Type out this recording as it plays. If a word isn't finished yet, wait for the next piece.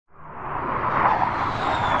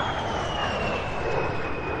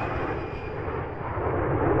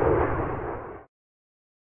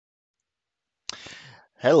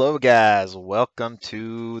Hello, guys. Welcome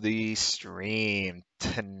to the stream.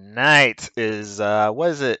 Tonight is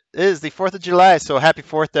what is it? It is the 4th of July, so happy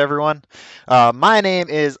 4th to everyone. My name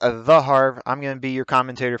is The Harv. I'm going to be your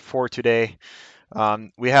commentator for today.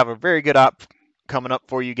 We have a very good op coming up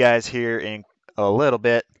for you guys here in a little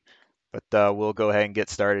bit, but we'll go ahead and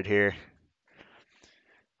get started here.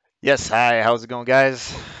 Yes, hi. How's it going,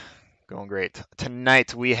 guys? Going great.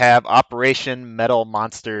 Tonight we have Operation Metal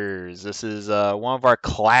Monsters. This is one of our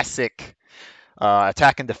classic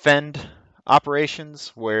attack and defend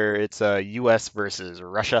operations where it's U.S. versus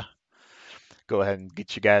Russia. Go ahead and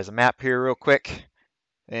get you guys a map here real quick.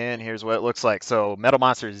 And here's what it looks like. So Metal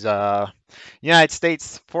Monsters, United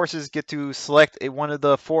States forces get to select one of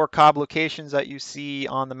the 4 COB locations that you see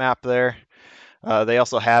on the map there. They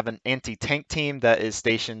also have an anti-tank team that is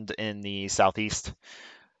stationed in the southeast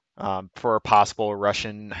for possible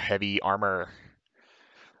Russian heavy armor.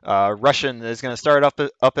 Russian is going to start up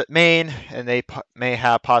at main, and they may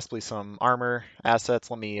have possibly some armor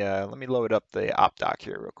assets. Let me load up the op doc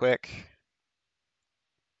here real quick,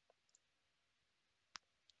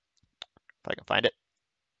 if I can find it.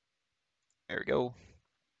 There we go.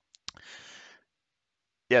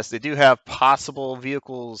 Yes, they do have possible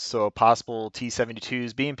vehicles, so possible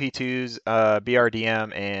T-72s, BMP-2s,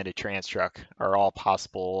 BRDM, and a trans truck are all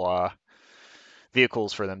possible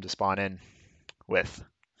vehicles for them to spawn in with.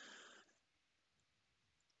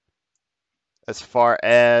 As far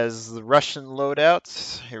as the Russian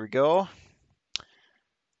loadouts, here we go.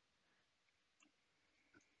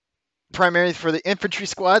 Primarily for the infantry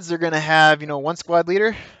squads, they're going to have, one squad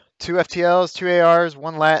leader, 2 FTLs, 2 ARs,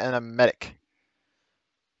 1 LAT, and a medic.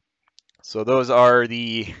 So those are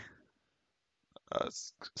the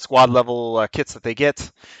squad level kits that they get,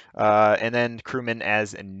 and then crewmen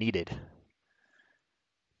as needed.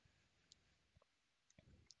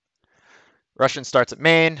 Russian starts at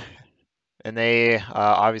main, and they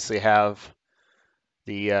obviously have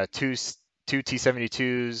the two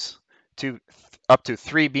T-72s, up to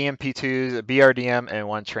 3 BMP-2s, a BRDM, and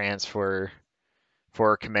 1 trans for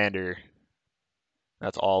commander.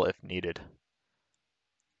 That's all if needed.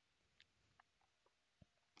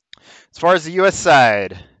 As far as the U.S.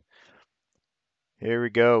 side, here we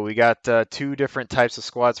go. We got 2 different types of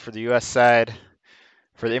squads for the U.S. side.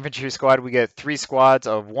 For the infantry squad, we get 3 squads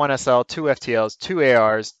of 1 SL, 2 FTLs, 2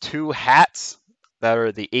 ARs, 2 hats that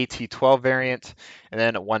are the AT-12 variant, and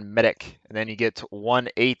then 1 medic. And then you get 1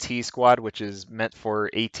 AT squad, which is meant for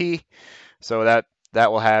AT. So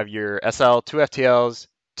that will have your SL, 2 FTLs,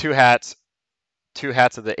 2 hats, 2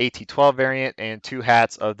 hats of the AT-12 variant, and 2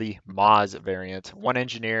 hats of the MAZ variant, 1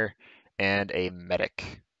 engineer, and a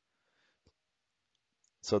medic.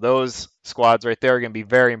 So those squads right there are going to be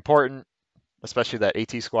very important, especially that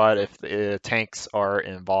AT squad if the tanks are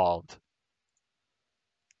involved.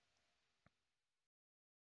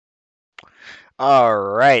 All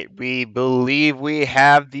right, we believe we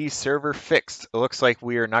have the server fixed. It looks like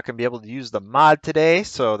we are not going to be able to use the mod today,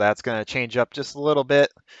 so that's going to change up just a little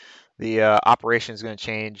bit. The operation is going to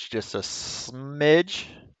change just a smidge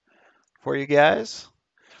for you guys.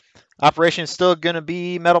 Operation is still going to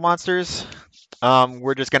be Metal Monsters.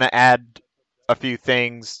 We're just going to add a few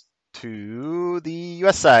things to the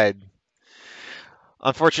US side.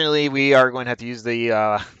 Unfortunately, we are going to have to use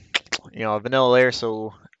the vanilla layer,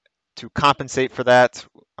 so to compensate for that,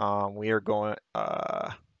 we are going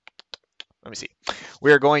let me see.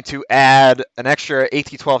 We are going to add an extra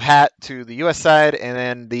AT-12 hat to the US side, and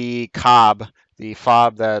then the COB, the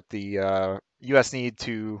FOB that the US need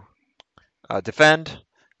to defend,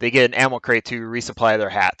 they get an ammo crate to resupply their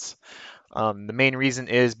hats. The main reason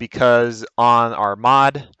is because on our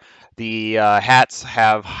mod, the hats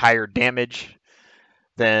have higher damage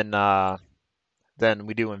than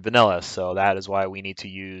we do in vanilla, so that is why we need to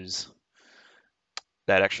use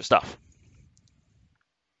that extra stuff.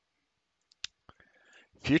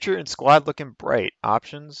 Future and squad looking bright.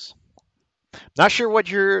 Options. Not sure what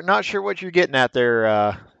you're getting at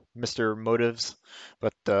there, Mr. Motives,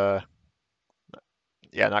 but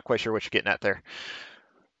yeah, not quite sure what you're getting at there.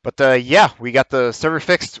 But yeah, we got the server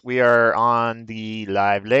fixed. We are on the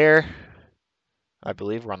live layer. I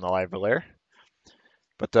believe we're on the live layer.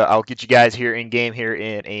 But I'll get you guys here in game here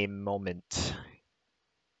in a moment.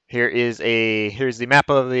 Here's the map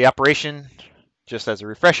of the operation, just as a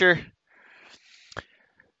refresher.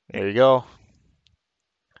 There you go.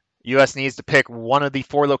 US needs to pick one of the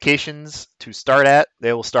 4 locations to start at.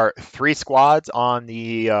 They will start 3 squads on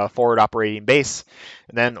the forward operating base,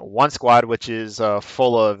 and then 1 squad which is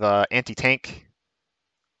full of anti-tank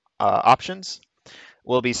options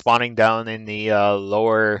will be spawning down in the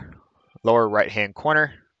lower right-hand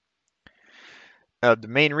corner. The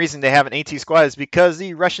main reason they have an AT squad is because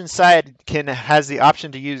the Russian side has the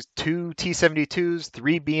option to use 2 T-72s,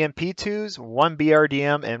 3 BMP-2s, 1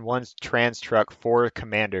 BRDM, and 1 trans truck for the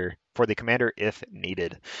commander if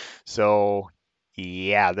needed. So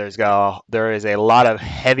yeah, there is a lot of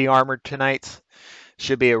heavy armor tonight.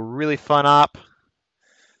 Should be a really fun op.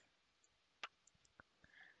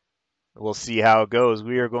 We'll see how it goes.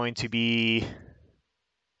 We are going to be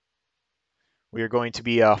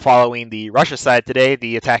following the Russia side today,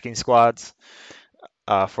 the attacking squads,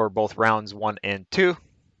 for both rounds 1 and 2.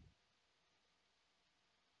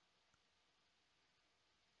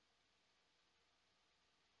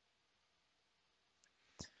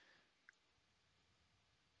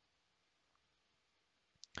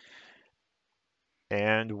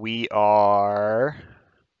 And we are,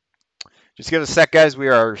 just give us a sec, guys. We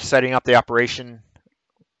are setting up the operation,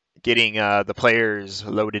 getting the players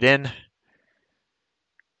loaded in.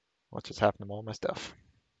 What's just happened to all my stuff?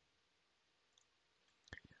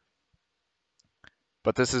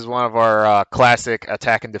 But this is one of our classic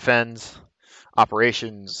attack and defends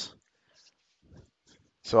operations.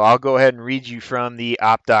 So I'll go ahead and read you from the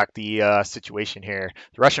op doc the situation here.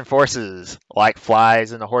 The Russian forces, like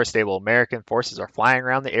flies in the horse stable, American forces are flying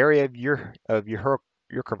around the area of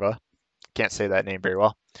Yurkova. Can't say that name very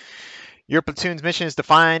well. Your platoon's mission is to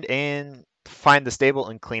find the stable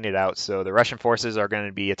and clean it out. So the Russian forces are going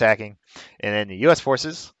to be attacking, and then the U.S.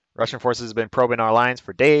 Russian forces have been probing our lines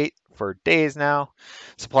for days now.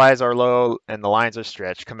 Supplies are low and the lines are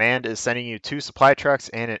stretched. Command is sending you 2 supply trucks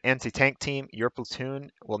and an anti-tank team. Your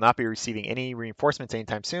platoon will not be receiving any reinforcements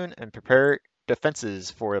anytime soon, and prepare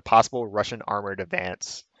defenses for a possible Russian armored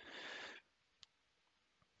advance.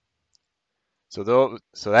 So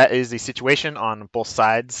that is the situation on both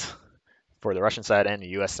sides, for the Russian side and the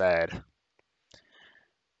U.S. side.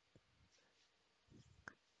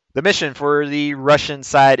 The mission for the Russian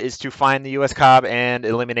side is to find the U.S. COB and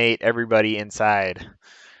eliminate everybody inside.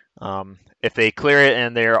 If they clear it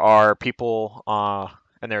and there are people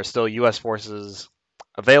and there are still U.S. forces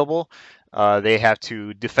available, they have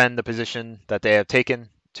to defend the position that they have taken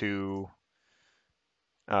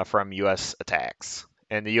from U.S. attacks.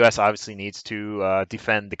 And the U.S. obviously needs to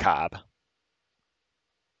defend the COB.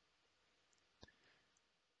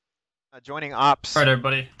 Joining ops. All right,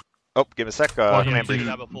 everybody. Oh, give a sec. Command brief.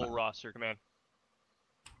 Have a full roster, command.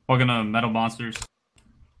 Welcome to Metal Monsters.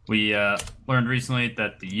 We learned recently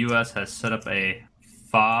that the U.S. has set up a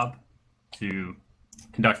FOB to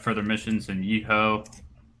conduct further missions in Yeho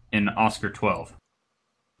in Oscar 12.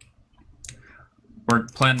 We're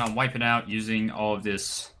planning on wiping out using all of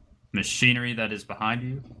this machinery that is behind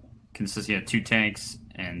you, consisting of 2 tanks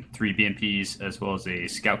and 3 BMPs, as well as a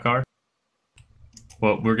scout car.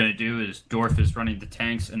 What we're going to do is Dorf is running the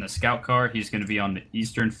tanks and the scout car. He's going to be on the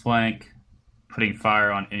eastern flank, putting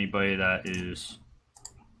fire on anybody that is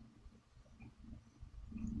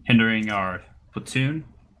hindering our platoon.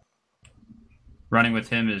 Running with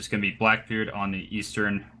him is going to be Blackbeard on the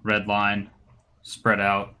eastern red line, spread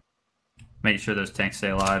out, making sure those tanks stay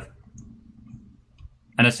alive.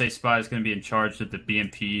 NSA Spy is going to be in charge of the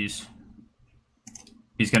BMPs.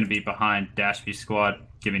 He's going to be behind Dashby Squad,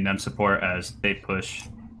 giving them support as they push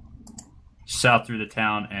south through the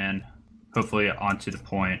town and hopefully onto the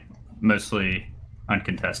point, mostly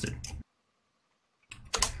uncontested.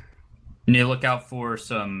 You need to look out for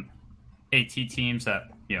some AT teams that,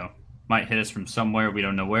 might hit us from somewhere. We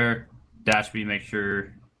don't know where. Dashby, make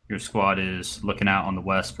sure your squad is looking out on the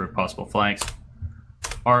west for possible flanks.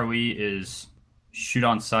 ROE is shoot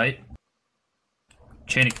on sight.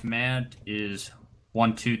 Chain of command is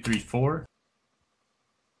 1, 2, 3, 4.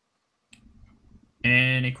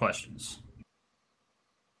 Any questions?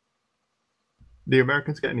 The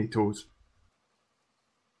Americans get any tools?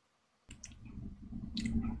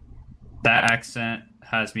 That accent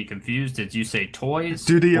has me confused. Did you say toys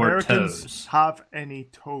Do the or Americans toes? have any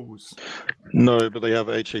toes? No, but they have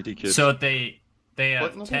HAT kits. So they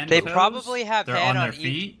have 10 They toes? probably have They're head on their on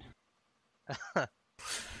feet?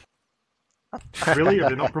 Really? Are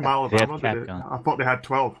they not from They Alabama? have Capcom. I thought they had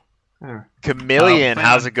 12. Anyway. Chameleon, plan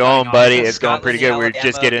how's on it going, playing buddy? on It's going pretty good. We're Scotland,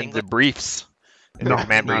 just getting Alabama, into briefs. No,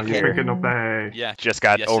 command brief you're here. picking up a... Yeah. Just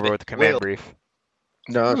got Yesterday. over with the command Will. brief.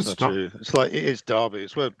 No, that's It's not not- true. It's like it is Derby.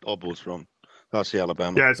 It's where Obble's from. That's the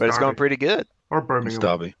Alabama. Yeah, it's But it's going Derby. pretty good. Or It's Birmingham.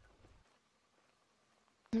 Derby.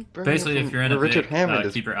 Basically, if you're in a Richard bit, Hammond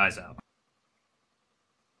is keep your eyes out.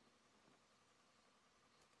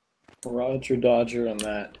 Roger Dodger on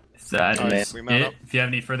that. That All right, is we mount it. up. If you have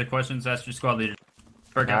any further questions, ask your squad leader.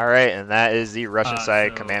 All right, and that is the Russian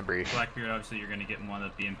side So, command brief. Blackbeard, obviously, you're going to get in one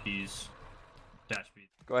of the BMPs. Dash speed.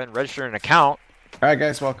 Go ahead and register an account. All right,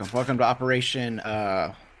 guys, welcome to Operation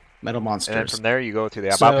Metal And then Monsters. from there, you go to the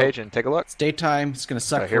About So page and take a look. it's daytime. It's going to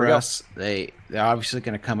suck So here we for go. us. They're obviously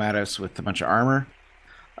going to come at us with a bunch of armor.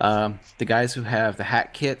 The guys who have the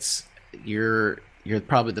hat kits, you're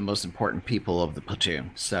probably the most important people of the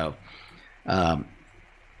platoon. So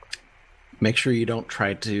make sure you don't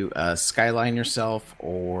try to skyline yourself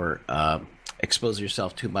or expose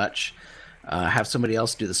yourself too much. Have somebody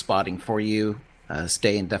else do the spotting for you.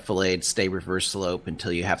 Stay in defilade, stay reverse slope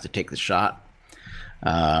until you have to take the shot.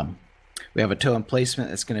 We have a tow emplacement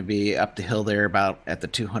that's going to be up the hill there about at the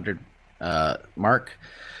 200 mark.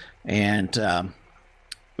 And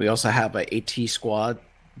we also have a AT squad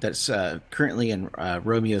that's currently in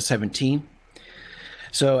Romeo 17.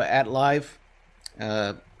 So at live,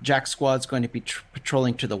 Jack's squad is going to be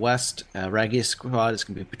patrolling to the west. Raggy's squad is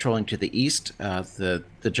going to be patrolling to the east. The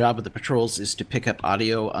job of the patrols is to pick up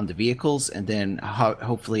audio on the vehicles and then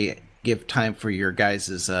hopefully give time for your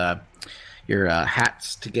guys' your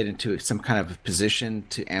hats to get into some kind of position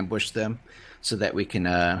to ambush them, so that we can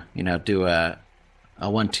do a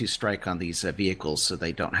 1-2 strike on these vehicles, so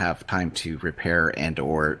they don't have time to repair and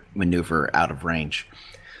or maneuver out of range.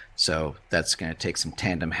 So that's going to take some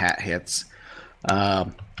tandem hat hits.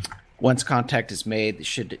 Once contact is made, they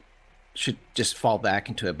should just fall back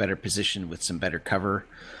into a better position with some better cover.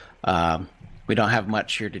 We don't have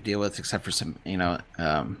much here to deal with except for some,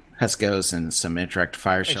 Hescos and some interactive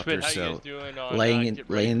fire shelters. So laying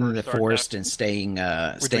in the forest and staying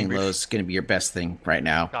low is going to be your best thing right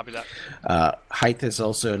now. Copy that. Height is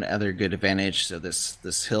also another good advantage. So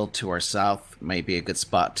this hill to our south may be a good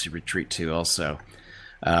spot to retreat to. Also,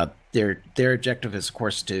 their objective is, of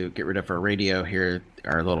course, to get rid of our radio here,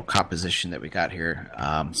 our little composition that we got here.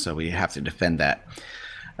 So we have to defend that.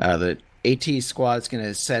 The AT squad is going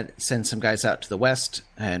to send some guys out to the west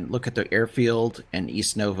and look at the airfield and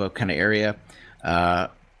East Novo kind of area.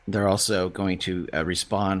 They're also going to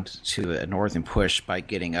respond to a northern push by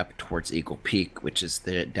getting up towards Eagle Peak, which is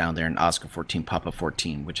down there in Oscar 14, Papa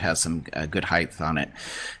 14, which has some good height on it.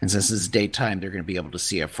 And since it's daytime, they're going to be able to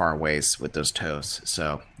see a far ways with those tows.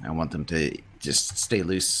 So I want them to just stay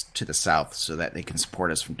loose to the south so that they can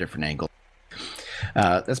support us from different angles.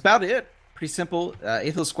 That's about it. Pretty simple.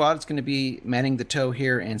 Aethel squad is going to be manning the tow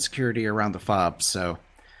here and security around the fob. So,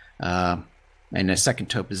 in a second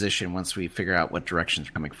tow position once we figure out what directions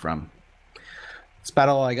are coming from. That's about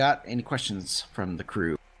all I got. Any questions from the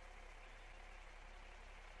crew?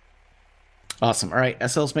 Awesome. All right,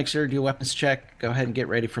 SLs, make sure to do a weapons check. Go ahead and get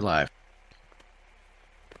ready for live.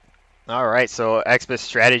 All right, so Xbit's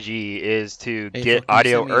strategy is to Hey, get Phil, can you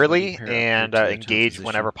audio send me a early link here and to the tow engage position?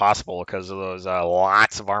 whenever possible because of those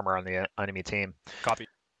lots of armor on the enemy team. Copy.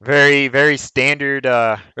 Very, very standard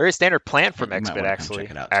plan from You might Xbit wanna come actually.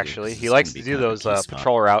 check it out, too, 'cause He it's likes gonna to be do kind of a those key spot.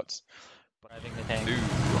 patrol routes. 2,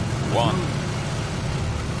 1.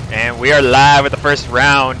 And we are live with the first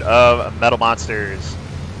round of Metal Monsters.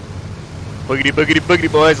 Boogity, boogity,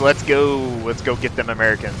 boogity, boys. Let's go. Let's go get them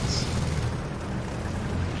Americans.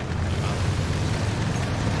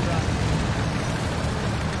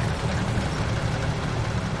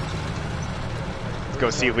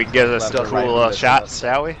 Let's go see if we can get a still cool shot,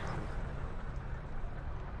 shall we?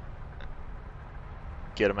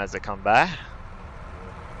 Get them as they come by.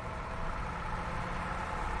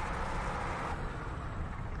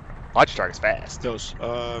 Launch target's fast. Does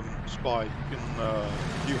Spy,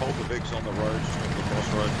 you hold the bigs on the roads, the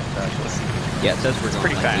crossroads, and Yeah, it says we're It's going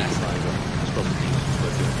pretty like fast. 85. it's supposed to be easy,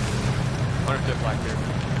 but yeah. 100 black here.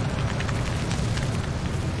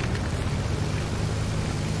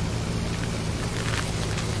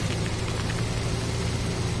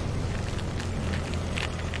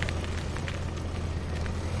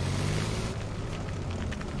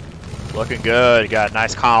 Looking good. Got a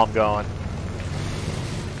nice column going.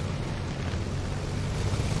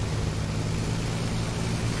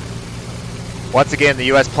 Once again, the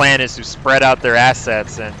U.S. plan is to spread out their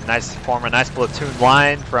assets and form a nice platoon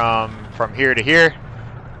line from here to here,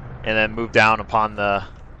 and then move down upon the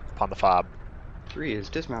fob. 3 is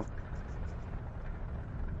dismount.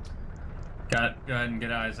 Go ahead and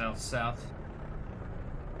get eyes out south.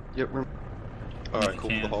 Yep, we're Alright, If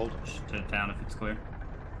cool you for the can, hold. to town if it's clear.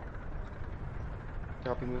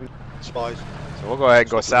 copy moving. Spies. So we'll go ahead and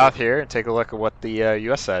go Stop south here and take a look at what the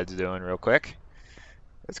U.S. side's doing real quick.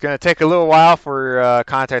 It's going to take a little while for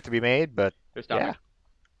contact to be made, but yeah.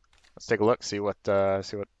 Let's take a look, see what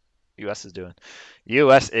U.S. is doing.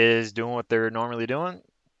 U.S. is doing what they're normally doing,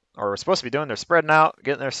 or supposed to be doing. They're spreading out,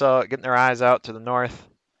 getting their eyes out to the north,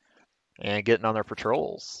 and getting on their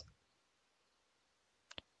patrols.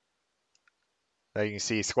 You can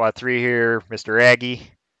see Squad 3 here, Mr.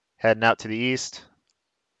 Aggie, heading out to the east,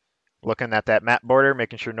 looking at that map border,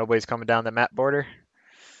 making sure nobody's coming down the map border.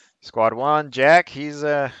 Squad 1, Jack, he's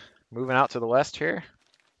moving out to the west here.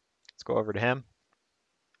 Let's go over to him.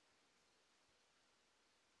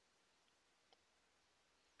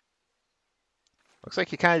 Looks like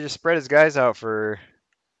he kind of just spread his guys out for.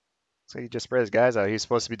 Looks like he just spread his guys out. He's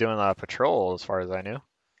supposed to be doing a patrol, as far as I knew.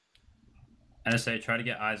 NSA, try to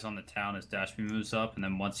get eyes on the town as Dashby moves up, and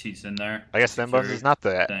then once he's in there, I guess Thinbuns is not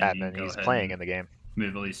the then you admin. go He's ahead playing and in the game.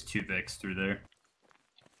 move at least 2 Vics through there.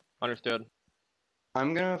 Understood.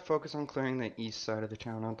 I'm gonna focus on clearing the east side of the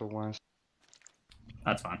town, not the west.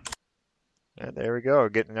 That's fine. And there we go,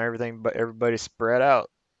 getting everything, but everybody spread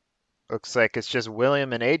out. Looks like it's just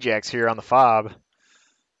William and Ajax here on the fob.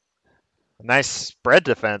 Nice spread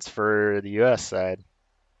defense for the U.S. side.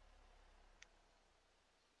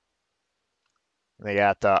 They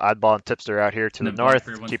got Oddball and Tipster out here to the north,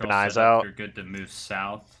 keeping eyes out. You're good to move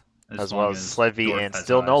south. As well as Slevy Dorf and has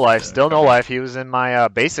Still eyes No Life. to Still No cover. Life. He was in my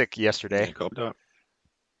basic yesterday. Yeah, copy that.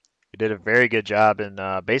 He did a very good job in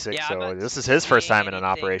basic, Yeah, I'm so not this is his first time in an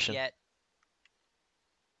anything operation. yet.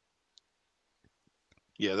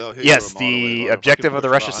 Yeah, they'll hit Yes, you a mile away, the right? objective If I of the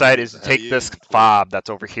could push Russia that side hand is to ahead of take you, this or- fob that's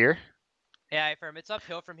over here. Yeah, I affirm. It's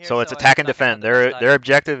uphill from here. So it's I attack and stuck it on defend. the west Their side.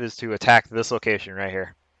 objective is to attack this location right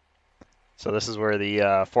here. So this is where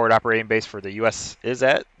the forward operating base for the U.S. is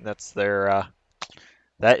at. That's their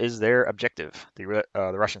that is their objective. The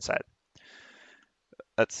Russian side.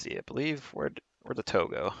 Let's see. I believe where'd the tow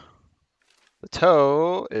go? The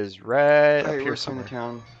tow is right up Hey, here we're in somewhere. the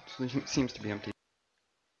town. Seems to be empty.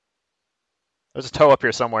 There's a tow up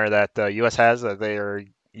here somewhere that the U.S. has that they are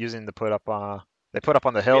using to put up on. They put up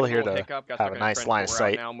on the We hill had a here little to hiccup, got have stuck a in nice trench, line but of we're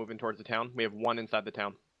sight. out now, moving towards the town. We have 1 inside the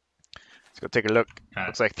town. Let's go take a look. Okay.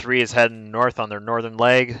 Looks like 3 is heading north on their northern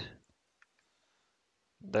leg.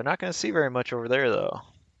 They're not going to see very much over there, though.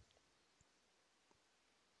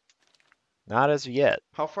 Not as of yet.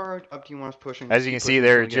 How far up do you want us pushing? As you Keep can see, pushing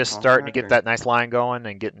they're until we get just starting to contact, get or- that nice line going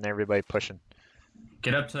and getting everybody pushing.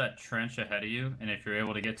 Get up to that trench ahead of you, and if you're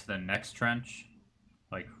able to get to the next trench,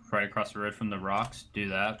 like right across the road from the rocks, do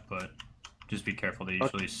that, but just be careful. They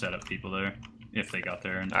usually set up people there if they got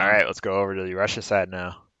there. All right, let's go over to the Russia side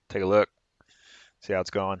now. Take a look. See how it's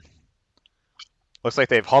going. Looks like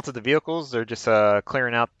they've halted the vehicles. They're just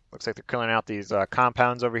clearing out. Looks like they're clearing out these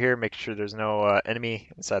compounds over here, making sure there's no enemy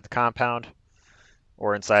inside the compound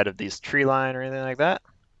or inside of these tree line or anything like that.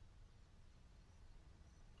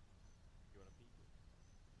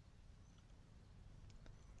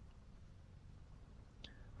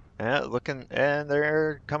 Yeah, looking, and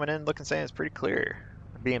they're coming in looking, saying it's pretty clear.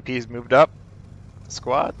 BMP's moved up. The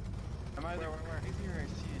squad. Am I there? Easier I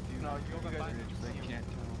see you, dude. No, you guys are can't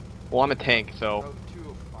tell. Well, I'm a tank, so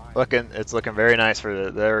It's looking very nice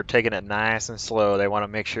for they're taking it nice and slow. They want to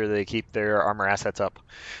make sure they keep their armor assets up.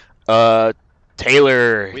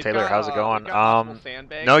 Taylor, We've Taylor, got, how's it going? we've got multiple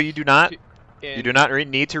sandbags No, you do not. in You do not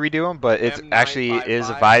need to redo them, but it's actually is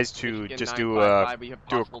M955, advised to Michigan just do 955, we have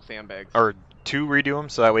do a- possible sandbags. or 2 redo them,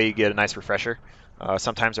 so that way you get a nice refresher.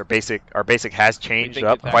 Sometimes our basic has We changed think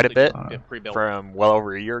up it's quite a bit actually pre-built. from well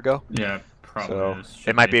over a year ago. Yeah, probably So is.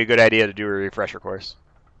 it might be a good idea to do a refresher course.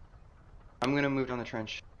 I'm gonna move down the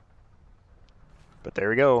trench. But there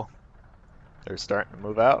we go. They're starting to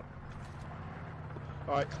move out.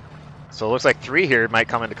 All right, So it looks like 3 here might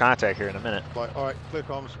come into contact here in a minute. right, all right, clear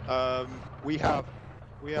comms. We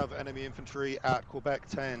have enemy infantry at Quebec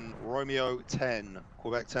 10, Romeo 10.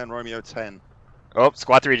 Quebec 10, Romeo 10. Oh,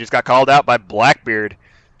 Squad 3 just got called out by Blackbeard.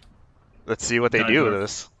 Let's see what they Got do it. with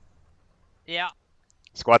this. Yeah.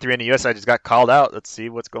 Squad 3 on the US side just got called out. Let's see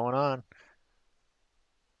what's going on.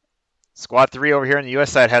 Squad 3 over here on the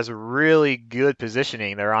US side has really good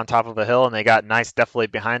positioning. They're on top of a hill and they got nice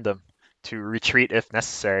defilade behind them to retreat if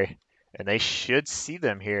necessary. And they should see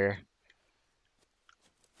them here.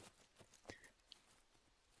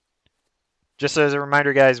 Just as a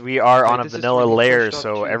reminder, guys, we are on a This is vanilla being layer, pushed up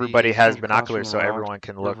so to everybody the has point across binoculars, from so the rock. everyone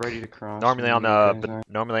can We're look. ready to cross Normally when on you guys are.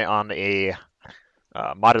 normally on a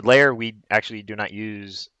modded layer, we actually do not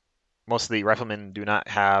use. Most of the riflemen do not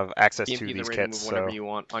have access to BMPs these are ready to kits, move whenever so you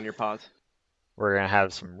want on your pause. we're gonna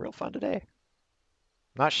have some real fun today.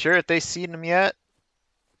 Not sure if they've seen them yet.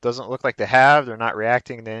 Doesn't look like they have. They're not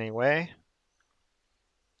reacting in any way.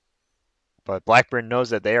 But Blackburn knows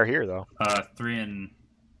that they are here, though. 3 and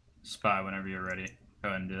spy whenever you're ready. Go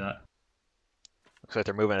ahead and do that. Looks like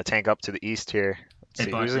they're moving a tank up to the east here. Let's Hey,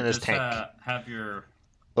 see Blackbeard, who's in this just, tank. have your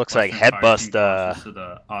Looks like Western fire team Headbust. closest to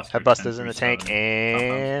the Oscar Headbust is in the tank,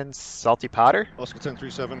 1037 and Salty Potter. Oscar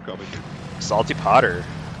 1037, copy. Salty Potter.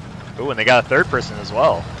 Ooh, and they got a 3rd person as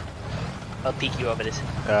well. I'll peek you over this.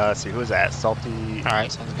 Let's see, who is that? Salty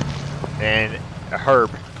Alright, sounds good. and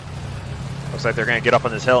Herb. Looks like they're going to get up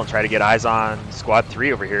on this hill and try to get eyes on Squad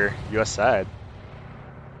 3 over here, US side.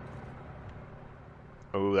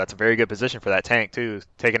 Oh, that's a very good position for that tank, too.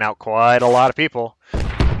 Taking out quite a lot of people.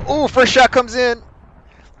 Oh, first shot comes in.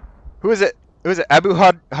 Who is it? Who is it? Abu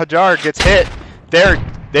Hajar gets hit.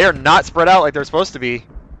 They are not spread out like they're supposed to be.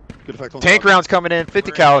 Good effect on Tank rounds coming in.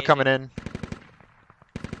 50 cal coming in.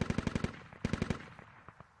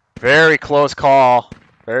 Very close call.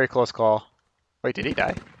 Very close call. Wait, did he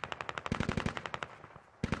die?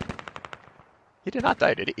 He did not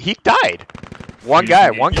die, did he? He died. One guy,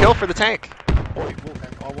 one kill for the tank.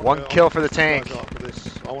 One kill for the tank.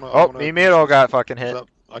 Oh, Emiro got fucking hit.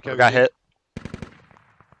 Okay, Or got hit.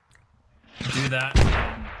 Do that.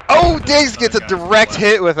 Oh, Diggs gets a direct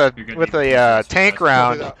hit with a tank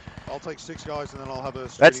round. I'll take 6 guys and then I'll have a.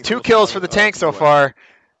 That's 2 kills for the tank so far.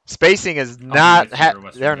 Spacing is not.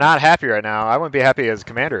 They're not happy right now. I wouldn't be happy as a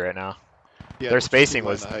commander right now. Yeah, Their spacing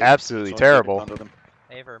was absolutely terrible.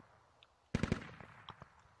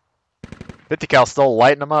 50 cal still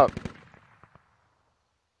lighting them up.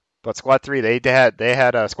 But Squad 3, they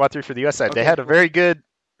had Squad 3 for the US side. They had a very good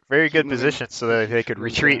position so that they could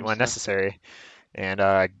retreat when necessary. And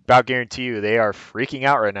I about guarantee you they are freaking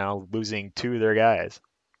out right now, losing 2 of their guys.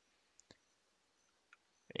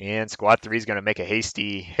 And Squad 3 is going to make a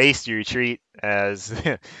hasty retreat as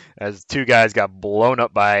as 2 guys got blown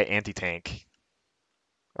up by anti-tank.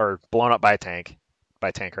 Or blown up by tank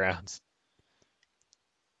rounds.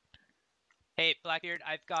 Hey, Blackbeard,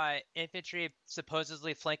 I've got infantry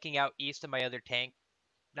supposedly flanking out east of my other tank.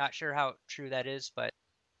 Not sure how true that is, but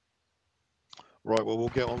Right, well we'll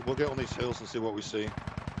get on these hills and see what we see.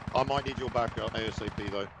 I might need your backup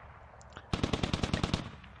ASAP though.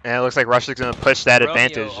 And it looks like Russia's going to push that Romeo,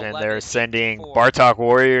 advantage, and they're 11, sending 84. Bartok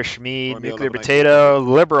Warrior, Schmid, Romeo, Nuclear 11, Potato,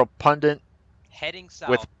 Liberal Pundit heading south.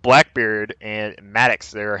 with Blackbeard and Maddox.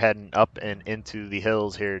 They're heading up and into the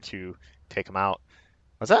hills here to take them out.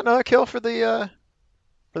 Was that another kill for the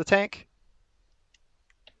tank?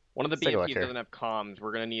 One of the Let's take a look BMPs here. doesn't have comms.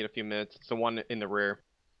 We're gonna need a few minutes. It's the one in the rear.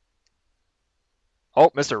 Oh,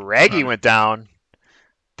 Mr. Raggy went down.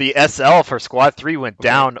 The SL for Squad 3 went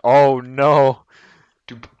down. Oh no.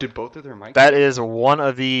 Did both of their mics? That is one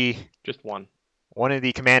of the Just one.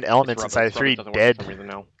 command elements It's inside rubber. 3 Doesn't work dead. for some reason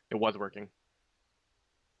now. It was working.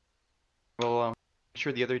 Well, I'm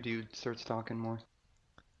sure the other dude starts talking more.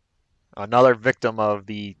 Another victim of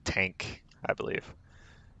the tank, I believe.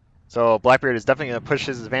 So Blackbeard is definitely going to push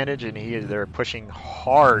his advantage, and they're pushing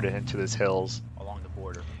hard into these hills along the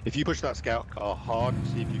border. If you push that scout car hard and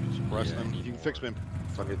see if you can suppress them, if you can fix them,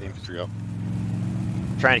 I'll get the infantry up.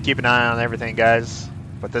 Trying to keep an eye on everything, guys.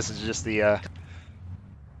 But this is just the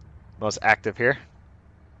most active here.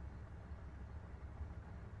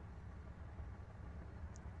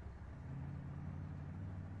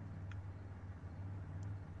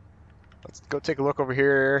 Let's go take a look over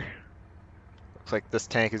here. Looks like this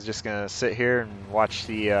tank is just gonna sit here and watch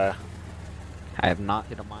the I have not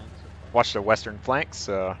hit a mine. watch the western flanks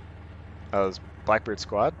of Blackbeard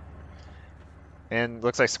squad. And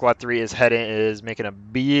looks like Squad 3 is making a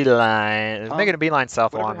beeline. Making a beeline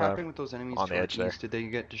south Whatever along happened with those enemies on the to our edge there. east? Did they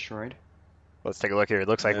get destroyed? Let's take a look here. It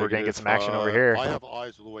looks like we're gonna get some action over I here. have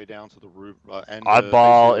eyes all the way down to the roof.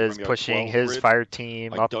 Oddball is pushing his fire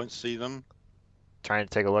team I up, don't see them. trying to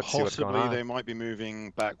take a look, see what's going Possibly they on. might be moving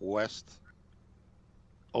back west.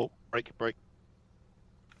 Oh, break.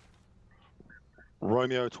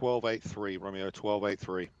 Romeo 1283. Romeo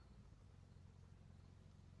 1283.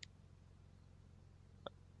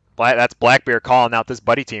 That's Blackbeard calling out this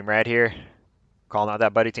buddy team right here. Calling out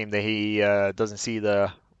that buddy team that he doesn't see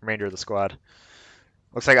the remainder of the squad.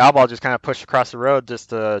 Looks like Oddball just kind of pushed across the road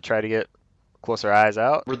just to try to get closer eyes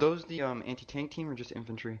out. Were those the anti-tank team or just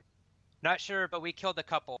infantry? Not sure, but we killed a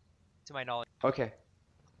couple, to my knowledge. Okay.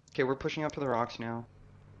 Okay, we're pushing up to the rocks now.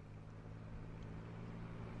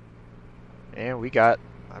 And we got,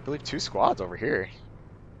 I believe, 2 squads over here.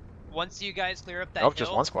 Once you guys clear up that Nope, just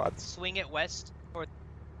hill, 1 squad. swing it west. Or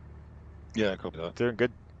Yeah, copy that. Doing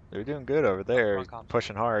good. They're doing good over there, wrong comp.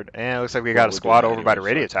 pushing hard. And it looks like we Well, got a we're squad doing over that by the anyway,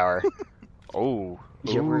 radio so. tower. Oh.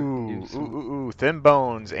 Yeah, we're doing Ooh, some- ooh, Thin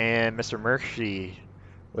Bones and Mr. Murphy.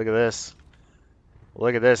 Look at this.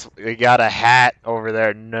 Look at this. We got a hat over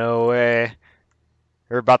there. No way.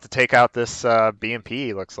 They're about to take out this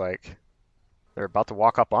BMP, looks like. They're about to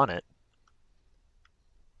walk up on it.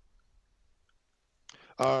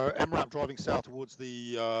 MRAP driving south towards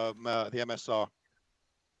the MSR.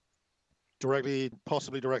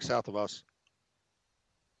 Possibly direct south of us.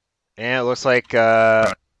 And it looks like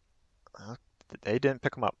they didn't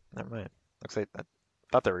pick them up. Never mind. Looks like I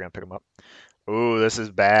thought they were gonna pick him up. Ooh, this is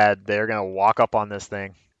bad. They're gonna walk up on this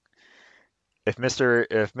thing. If Mr.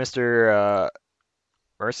 Mr.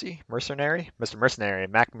 Mercenary,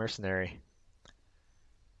 Mac Mercenary.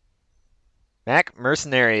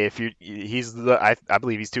 If I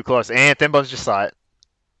believe he's too close. And Thinbones just saw it.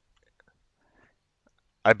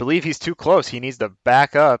 I believe he's too close. He needs to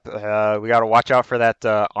back up. We got to watch out for that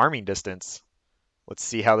arming distance. Let's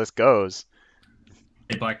see how this goes.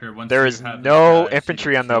 Hey, Blacker, once There you is have no these guys,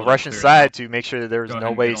 infantry you on the feel like Russian clearing side up, to make sure that there's go ahead no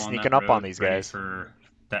and way get on sneaking that up on road, these ready guys. for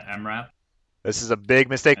that MRAP. This is a big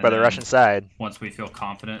mistake And by the then Russian side. Once we feel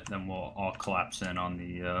confident, then we'll all collapse in on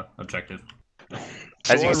the objective.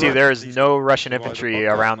 As you can see, there is no Russian do I infantry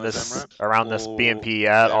look up around on those this MRAPs, BMP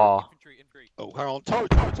at they're- all. Oh, hang on. Toe.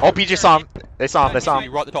 Oh, PJ saw him. They saw him. They saw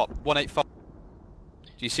him. Right at the top, 185. Do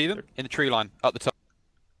you see them? In the tree line, up the top.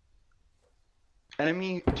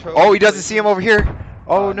 Enemy toe. Oh, he doesn't see him over here.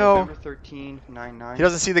 Oh no. November 13, 99. He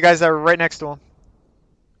doesn't see the guys that were right next to him.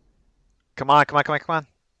 Come on.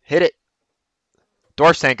 Hit it.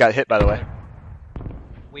 Dwarf's tank got hit, by the way.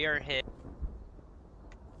 We are hit.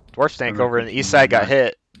 Dwarf's tank over in the east side got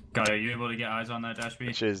hit, Guy, are you able to get eyes on that Dash B?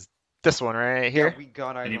 which is this one right Yeah, here. we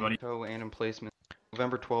got eyes on Anybody? toe and emplacement.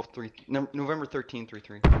 November 12, November 13,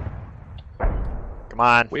 33. Come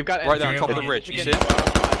on. We've got Right there on enemy top of the again. ridge. You see Again, it?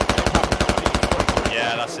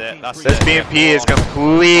 Yeah, that's it. That's This it. BMP is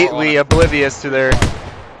completely oblivious to their...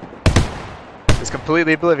 It's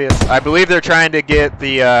completely oblivious. I believe they're trying to get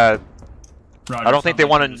the... Roger, I don't think they sounds like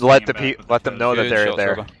want they're to just let hanging the back with let them know that Good they're shot,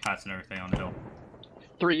 there. Silver. hats and everything on the hill.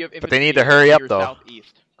 3 of But they need to infantry hurry up, to your though.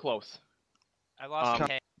 Southeast, close. I lost a Um,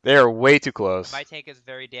 tank. They are way too close. My tank is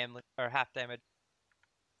very half damaged.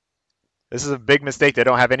 This is a big mistake. They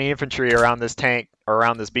don't have any infantry around this tank or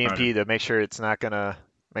around this BMP Right. to make sure it's not gonna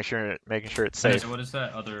making sure it's Hey, safe. so what is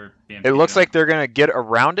that other BMP It looks doing? like they're gonna get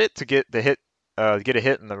around it to get the hit, get a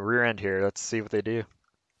hit in the rear end here. Let's see what they do.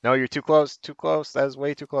 No, you're too close. Too close. That is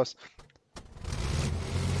way too close.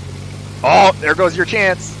 Oh, there goes your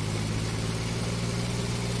chance.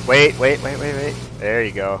 Wait. There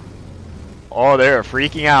you go. Oh, they're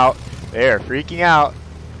freaking out. They're freaking out.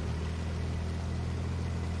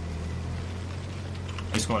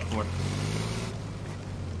 Hey, squad 4.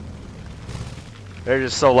 They're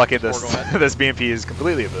just so lucky this Go ahead. this BMP is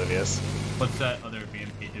completely oblivious. What's that other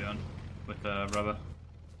BMP doing with rubber?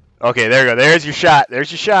 Okay, there you go. There's your shot.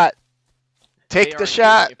 There's your shot. They Take are the engaging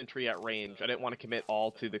shot. Infantry at range. I didn't want to commit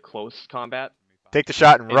all to the close combat. Take the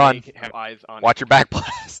shot and And run. they have eyes on Watch your back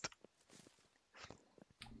blast.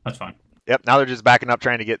 That's fine. Yep, now they're just backing up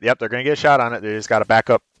trying to get... Yep, they're going to get a shot on it. They just got to back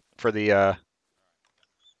up for the...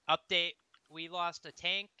 Update: we lost a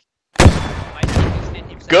tank. My tank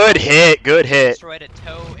is 50% Good hit, good hit. Destroyed a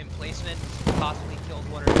toe emplacement. Possibly killed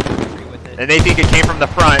one or two infantry with it. And they think it came from the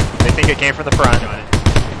front. They think it came from the front. Got it.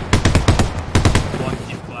 One,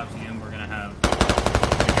 keep collapsing in. We're gonna have the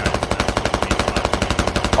guys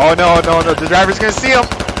collapsing in. Oh, no. The driver's going to see him.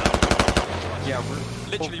 Yeah, we're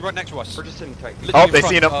Literally right next to us. we're just sitting tight. Literally Oh, in they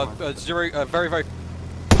front. seen him. Zero, very, very.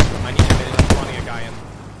 I need a minute. I'm spawning a guy in.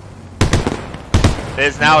 It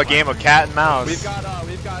is now a game of cat and mouse. We've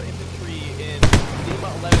got infantry in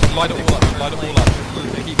Lima 11. Line it all up. Line it all up.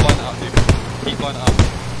 Keep lining it up, dude. Keep lining it up.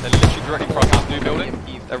 They're literally directly in front of that blue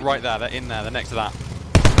building. They're right there. They're in there. They're next to that.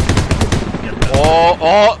 Yep, that's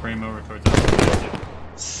Oh. Bring him over towards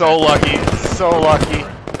us. So lucky. So lucky.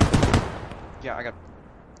 Yeah, I got.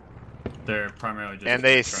 They're primarily just And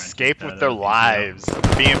they trying to keep escaped that with their BMP out. lives. The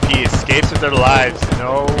BMP escapes with their lives.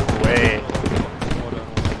 No way.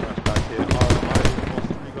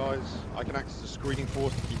 I can act as a screening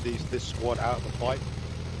force to keep this squad out of the fight.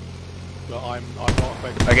 But I'm not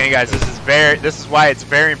affected. Again, guys, this is why it's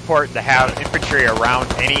very important to have infantry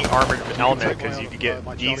around any armored element, because you could get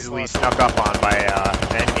easily snuck up on by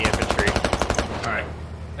enemy infantry. Alright.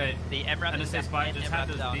 Hey, The MRAP NSA is down. spy, just have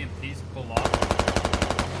MRAP those down. BMPs pull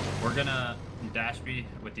off. We're gonna dash B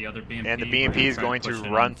with the other BMP. And the We're BMP gonna is try going push to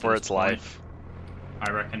it run onto for this its point. life.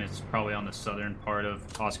 I reckon it's probably on the southern part of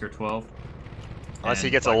Oscar 12. Unless he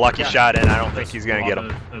And gets a like, lucky yeah, shot in, I don't think this he's going to get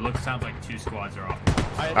him. It sounds like 2 squads are off.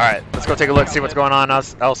 Alright, let's go take a look, see what's going on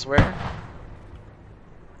elsewhere.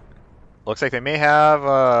 Looks like they may have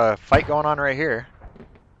a fight going on right here.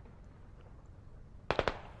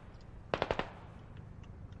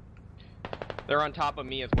 They're on top of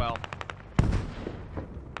me as well.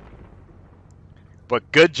 But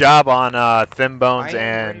good job on Thin I Bones am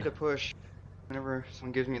ready and... to push. Whenever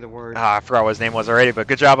someone gives me the word. I forgot what his name was already, but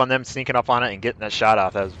good job on them sneaking up on it and getting that shot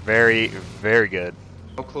off. That was very, very good.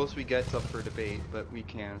 How close we get's up for debate, but we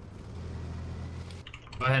can.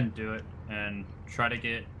 Go ahead and do it, and try to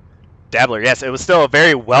get Dabbler, yes, it was still a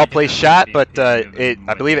very well placed shot, but I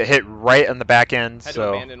believe it hit right on the back end. Had to So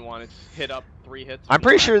abandon one. It's hit up 3 hits. I'm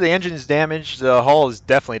pretty sure the engine's damaged. The hull is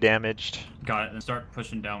definitely damaged. Got it. And start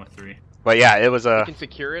pushing down with 3. But yeah, it was We a can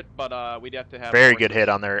secure it, but we'd have to have very more good hit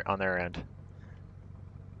troops. on their end.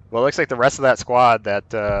 Well, it looks like the rest of that squad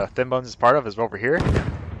that Thin Bones is part of is over here,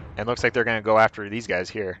 and looks like they're going to go after these guys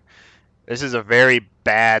here. This is a very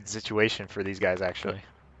bad situation for these guys, actually.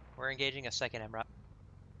 We're engaging a second MRAP.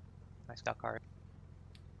 My scout car.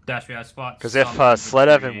 Dash, we have spots. Because if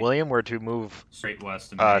Sledev and William were to move straight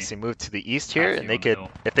west, move to the east here, and they could,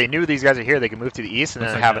 hill. if they knew these guys are here, they could move to the east and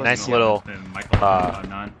Looks then like have a that nice Michael little has been Michael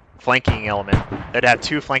 559. flanking element. They'd have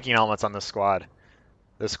 2 flanking elements on this squad.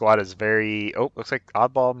 This squad is very... Oh, looks like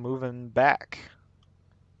Oddball moving back.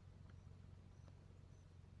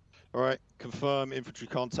 Alright, confirm infantry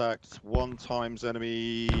contact. 1 times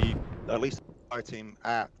enemy, at least fire team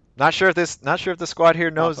at. Not sure if this squad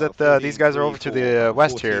here knows that 14, these guys are 3, over to 4, the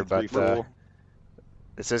west 14, here, 3, but 4.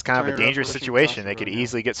 this is kind of a Sorry, dangerous pushing situation. across They the could road now.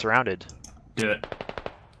 easily get surrounded. Do it.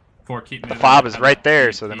 4, keep The moving. fob is Have right that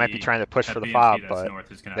there, so they might be BMP trying to push that for the BMP fob, that's but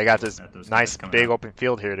north is gonna they have got to this let those guys nice coming big out. open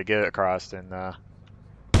field here to get it across, and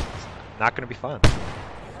it's not going to be fun.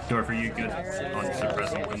 Door for you, good. On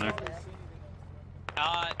suppressing from there.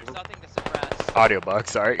 There's nothing to suppress. Audio bug,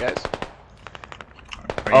 sorry guys.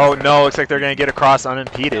 Are Oh you- no, looks like they're going to get across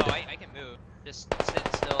unimpeded. No, I can move. Just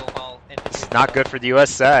sit still while infantry. It's not good for the U.S.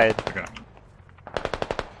 side. Okay.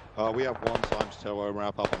 We have 1 times tow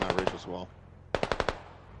wrap up on that ridge as well.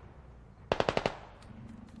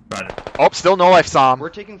 Got it. Oh, still no life SOM. We're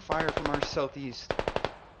taking fire from our southeast.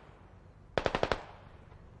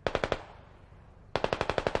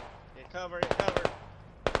 Get cover, get cover.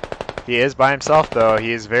 He is by himself though.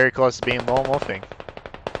 He is very close to being lone wolfing.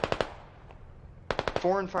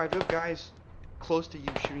 4 and 5, you have guys close to you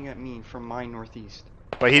shooting at me from my northeast.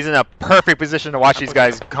 But he's in a perfect position to watch these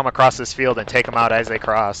guys come across this field and take them out as they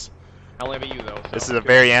cross. I'll only be you though. This is so a good.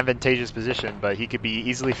 very advantageous position, but he could be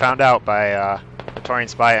easily found out by Praetorian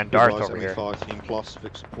Spy and Darth Advise over enemy here. fire team plus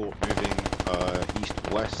Vic support moving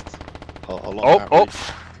east-west along Oh, that oh, ridge.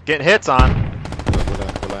 getting hits on.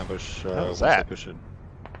 We'll ambush What once was they that? push in.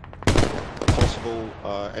 Possible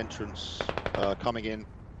entrance coming in.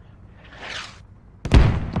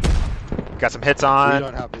 Got some hits We on.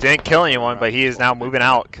 don't have Didn't kill anyone, but he is now moving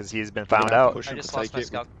out because he's been found out. Push I him just to lost take my it.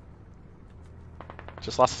 scout.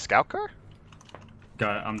 Just lost a scout car?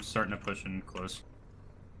 Got it. I'm starting to push in close.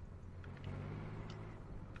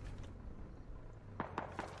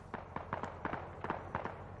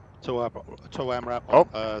 Tow MRAP. Oh.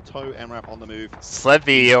 Tow MRAP on the move.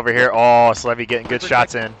 Slevy over here. Oh, Slevy getting good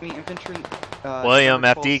shots in. Enemy infantry. William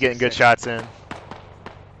cover FD getting good 12-6. shots in.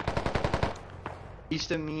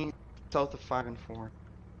 East of me, south of 5 and 4.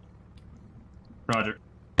 Roger.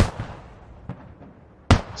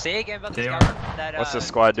 Say again about the They scout. are- That, What's this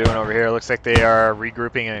squad doing over here? Looks like they are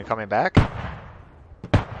regrouping and coming back.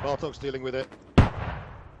 Bartok's dealing with it.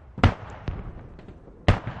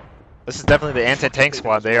 This is definitely the anti-tank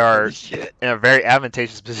squad. They are in a very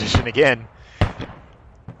advantageous position again.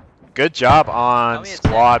 Good job on Tell me it's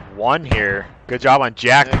squad 1 here. Good job on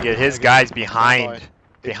Jack to get his guys behind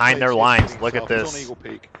their lines. Look at It's on this. Eagle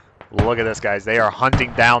Peak. Look at this, guys. They are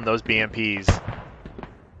hunting down those BMPs.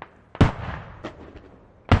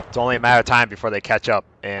 It's only a matter of time before they catch up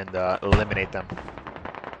and eliminate them.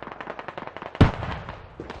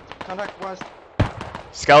 Contact west.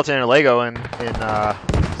 Skeleton and Lego in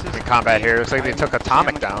This is combat me. here. Looks like they I'm took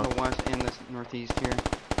Atomic sandwiched on down. the west and the northeast here.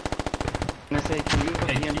 I'm gonna say, can you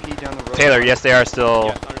put Hey, BMP down the road? Taylor, yes, they are still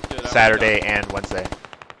Yeah, understood. Saturday and Wednesday.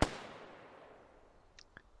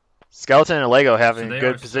 Skeleton and Lego having So they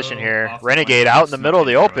good are position still here. off Renegade flank out in the and middle of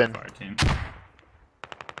the snuck into open. our fire team.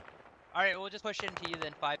 Alright, we'll just push into you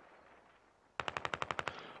then, 5.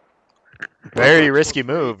 Very risky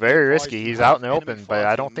move. Very risky. He's out in the open, but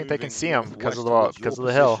I don't think they can see him because of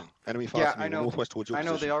the hill. Enemy fire Yeah, team I moving know. northwest towards your I know,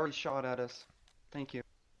 they position. already shot at us. Thank you.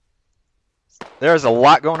 There's a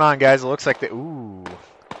lot going on, guys. It looks like ooh.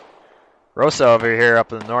 Rosa over here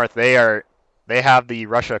up in the north. They have the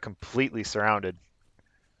Russia completely surrounded.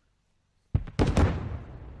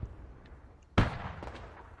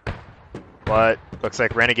 But looks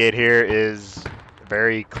like Renegade here is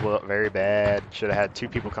very bad. Should have had 2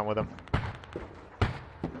 people come with him.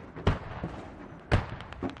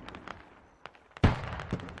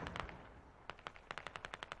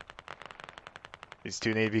 These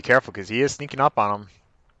 2 need to be careful because he is sneaking up on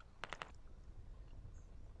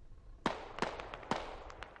them.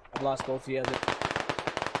 I've lost both the other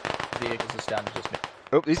vehicles. It's down to just me.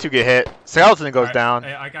 Oh, these 2 get hit. Skeleton goes Alright, down.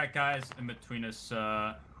 Hey, I got guys in between us.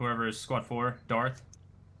 Whoever is squad 4, Darth.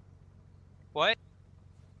 What?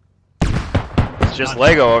 It's just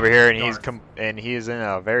Lego over here, and he is in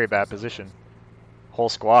a very bad position. Whole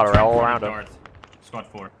squad are all around him. Squad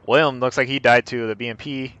 4. William looks like he died to the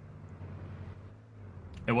BMP.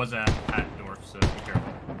 It was at North, so be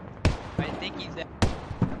careful. I think he's at.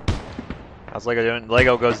 How's Lego doing?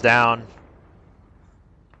 Lego goes down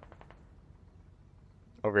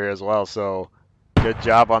over here as well, so good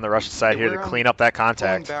job on the Russian side here to clean up that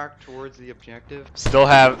contact. Going back towards the objective. Still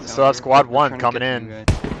have squad 1 coming in.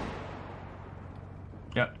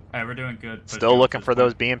 Yep, hey, we're doing good. Still looking for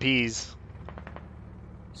those BMPs.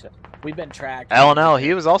 So we've been tracked. LNL,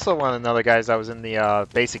 he was also one of the other guys that was in the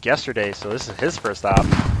basic yesterday, so this is his first stop.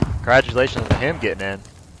 Congratulations to him getting in.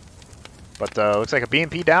 But looks like a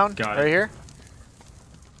BMP down right here.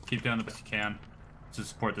 Keep doing the best you can to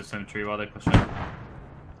support this infantry while they push in.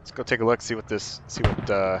 Let's go take a look, see what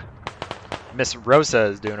Miss Rosa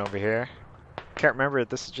is doing over here. Can't remember if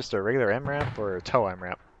this is just a regular MRAP or a tow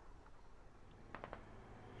MRAP.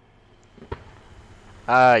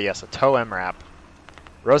 Yes, a tow MRAP.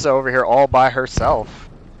 Rosa over here all by herself.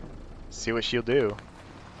 See what she'll do.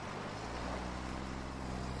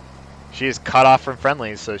 She is cut off from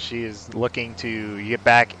friendlies, so she is looking to get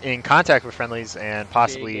back in contact with friendlies and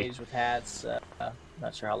possibly engaged with hats.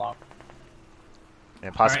 Not sure how long.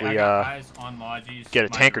 And possibly eyes on Lodges, get a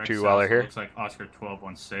tank or two while they're here. Looks like Oscar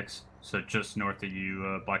 1216, so just north of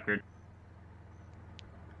you, Blackbeard.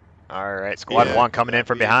 All right, squad 1 coming in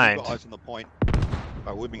from behind. We've got eyes on the point.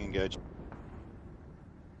 We're being engaged.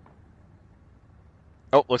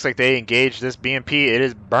 Oh, looks like they engaged this BMP. It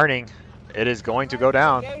is burning. It is going to go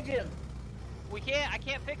down. Engage him. We can't. I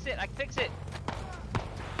can't fix it. I can fix it.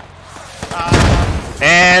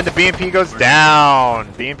 And the BMP goes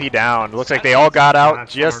down. BMP down. Looks like they all got out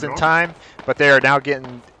just in time, but they are now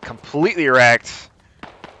getting completely wrecked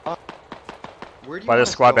Where do you by the want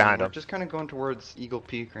us squad going? behind We're them. just kind of going towards Eagle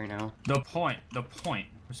Peak right now. The point.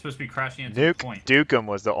 We're supposed to be crashing into the point. Dukem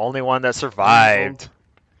was the only one that survived.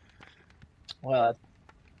 Well,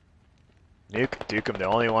 Dukem, the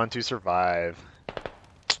only one to survive.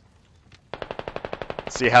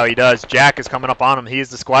 See how he does. Jack is coming up on him. He is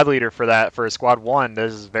the squad leader for squad 1.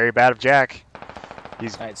 This is very bad of Jack.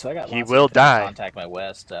 He's all right, so I got he lots will of die. Contact my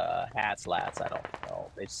west hats, lats. I don't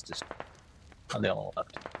know. It's just I'm the only one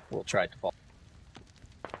left. We'll try to fall.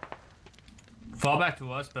 Fall back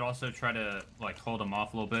to us, but also try to like hold them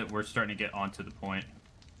off a little bit. We're starting to get onto the point.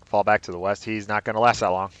 Fall back to the west. He's not going to last that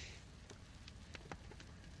long.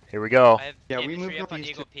 Here we go. Yeah, we moved up on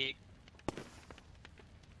northeast Eagle Peak.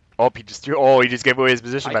 Oh, he just gave away his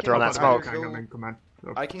position by throwing that smoke.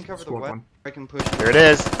 I can cover the west. I can push. There it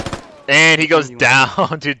is. And he goes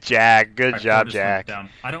down to Jack. Good job, Jack. Down.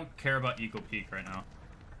 I don't care about Eagle Peak right now.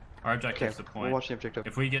 Our objective is the point. We'll watch the objective.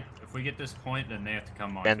 If we get this point, then they have to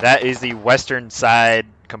come on. And that is the western side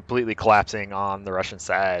completely collapsing on the Russian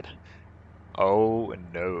side. Oh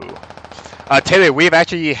no. Taylor, we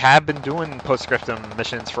have been doing postscriptum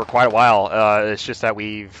missions for quite a while. It's just that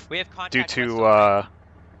we have due contact to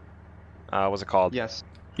what's it called? Yes.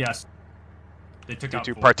 They took due out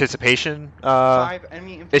to 4. participation 5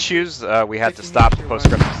 enemy infantry, issues, we had to 50 stop meters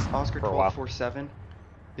postscriptum Oscar for a while. 1247.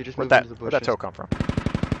 They just Where'd moved into the that bushes. tow come from?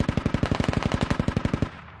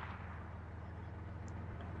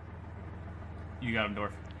 You got him,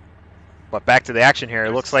 Dorf. But back to the action here.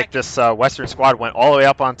 It looks like this western squad went all the way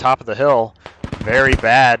up on top of the hill. Very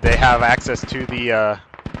bad. They have access to the...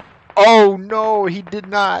 Oh, no, he did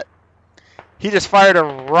not. He just fired a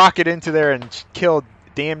rocket into there and killed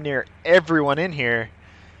damn near everyone in here.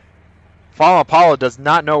 Fallen Apollo does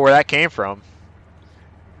not know where that came from.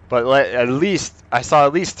 But at least, I saw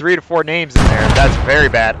at least 3 to 4 names in there. That's very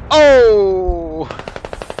bad. Oh!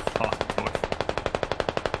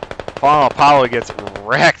 Fallen Apollo gets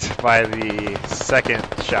wrecked by the second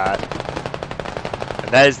shot.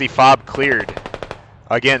 And that is the fob cleared.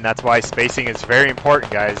 Again, that's why spacing is very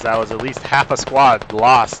important, guys. That was at least half a squad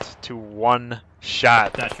lost to one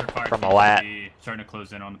shot from a lat. Starting to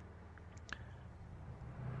close in on.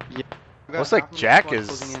 Yeah. Looks like Jack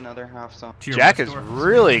is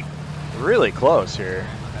really close here.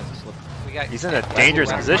 He's in a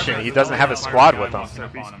dangerous position. He doesn't have a squad with him.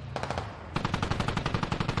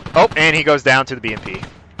 Oh, and he goes down to the BMP.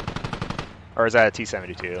 Or is that a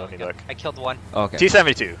T-72? Let me look. I killed one. Okay.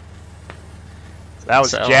 T-72. So that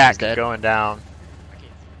was Jack going down.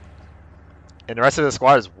 And the rest of the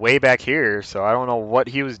squad is way back here, so I don't know what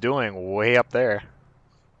he was doing way up there.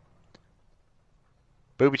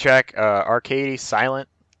 Booby Track, Arcady, Silent,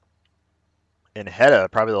 and Hedda,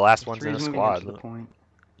 probably the last ones in the squad. Let's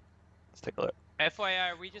take a look.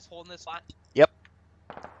 FYI, are we just holding this line? Yep.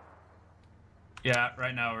 Yeah,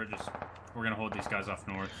 right now we're just We're gonna hold these guys off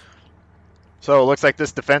north. So it looks like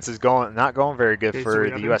this defense is not going very good Okay, so for we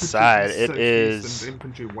the have U.S. infantry side. east, It southeast, is and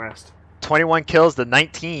infantry west. 21 kills to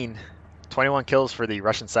 19. 21 kills for the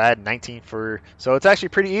Russian side, 19 for... So it's actually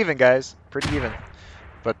pretty even, guys. Pretty even.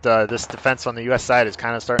 But this defense on the U.S. side is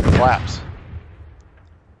kind of starting to collapse.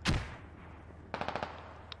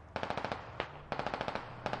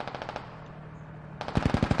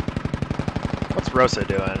 What's Rosa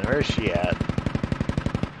doing? Where is she at?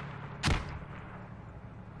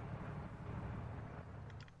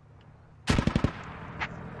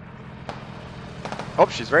 Oh,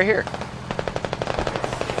 she's right here.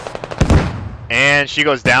 And she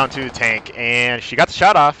goes down to the tank, and she got the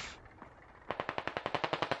shot off.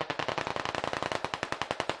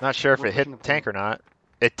 Not sure if it hit the tank or not.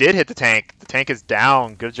 It did hit the tank. The tank is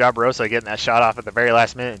down. Good job, Rosa, getting that shot off at the very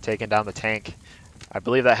last minute and taking down the tank. I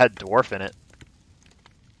believe that had Dwarf in it.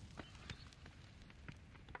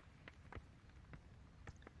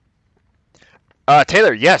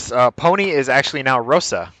 Taylor, yes, Pony is actually now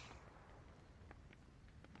Rosa.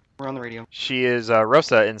 We're on the radio. She is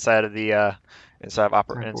Rosa inside of the inside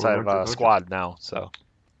of squad now. So.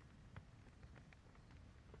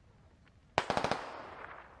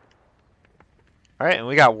 All right, and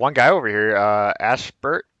we got one guy over here,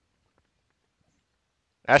 Ashbert.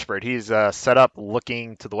 Ashbert, he's set up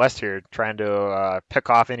looking to the west here, trying to pick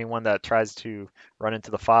off anyone that tries to run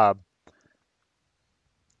into the fob.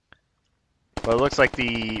 But it looks like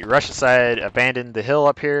the Russia side abandoned the hill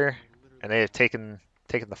up here, and they have taken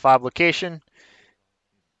the fob location.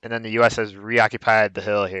 And then the U.S. has reoccupied the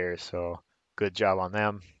hill here, so good job on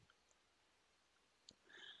them.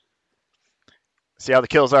 See how the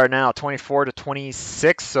kills are now, 24 to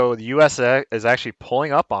 26. So the U.S. is actually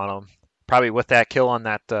pulling up on them. Probably with that kill on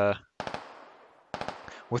that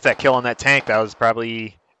tank, that was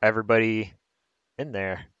probably everybody in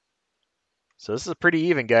there. So this is pretty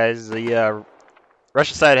even, guys. The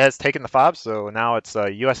Russia side has taken the fob, so now it's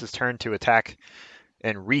U.S.'s turn to attack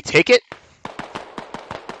and retake it.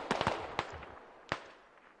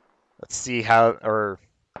 Let's see how, or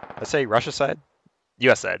let's say Russia side,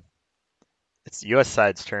 U.S. side. It's U.S.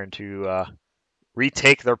 side's turn to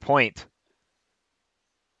retake their point.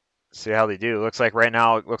 See how they do. Looks like right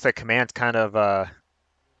now, it looks like command's kind of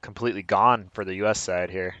completely gone for the U.S.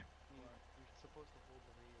 side here.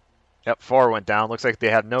 Yep, 4 went down. Looks like they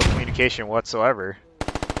have no communication whatsoever.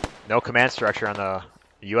 No command structure on the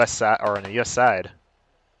U.S. side or on the U.S. side.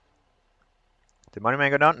 Did Moneyman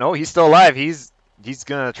go down? No, he's still alive. He's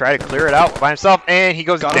gonna try to clear it out by himself, and he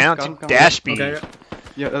goes down to Dashby. Okay.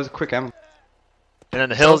 Yeah, that was a quick ammo. And then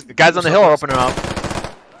the guys on the hill are opening up.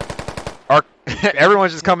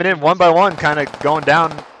 Everyone's just coming in one by one, kind of going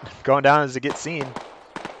down as it gets seen.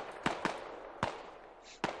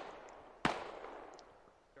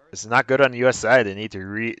 This is not good on the U.S. side. They need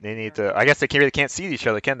to. I guess they can't see each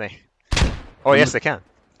other, can they? Oh, yes, they can.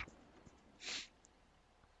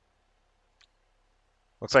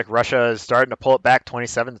 Looks like Russia is starting to pull it back,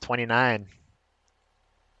 27 to 29.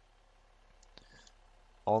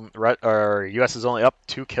 U.S. is only up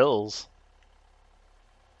 2 kills.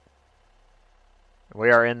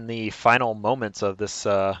 We are in the final moments of this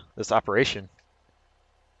this operation,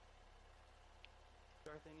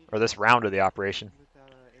 or this round of the operation.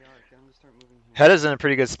 Head is in a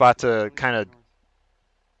pretty good spot to kind of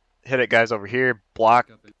hit it, guys. Over here, block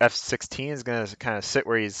F-16 is going to kind of sit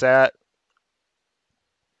where he's at.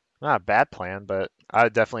 Not a bad plan, but I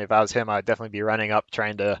would definitely, if I was him, I'd definitely be running up,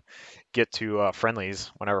 trying to get to friendlies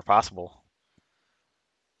whenever possible.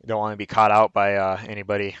 You don't want to be caught out by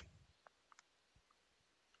anybody.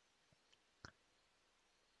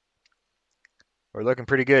 We're looking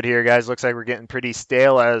pretty good here, guys. Looks like we're getting pretty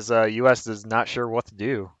stale as U.S. is not sure what to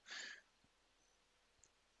do.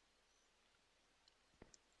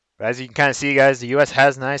 But as you can kind of see, guys, the U.S.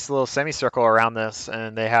 has a nice little semicircle around this,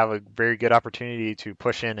 and they have a very good opportunity to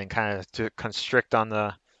push in and kind of to constrict on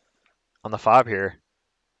the fob here.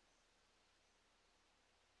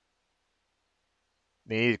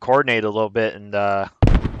 They need to coordinate a little bit and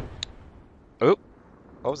oop,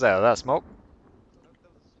 what was that? Was that smoke?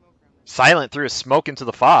 Silent threw a smoke into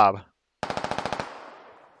the fob.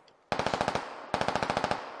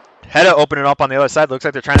 Hedda opening up on the other side. Looks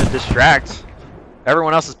like they're trying to distract.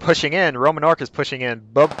 Everyone else is pushing in. Romanork is pushing in.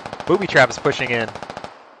 Booby Trap is pushing in.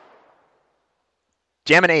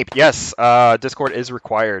 Jam and Ape. Yes, Discord is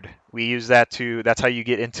required. We use that that's how you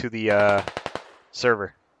get into the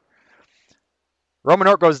server.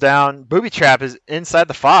 Romanork goes down. Booby Trap is inside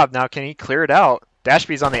the fob. Now can he clear it out?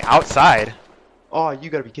 Dashby's on the outside. Oh, you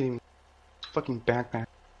gotta be kidding me. Fucking backpack.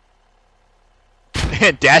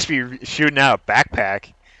 And Dashby shooting out a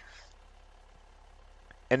backpack.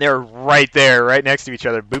 And they're right there, right next to each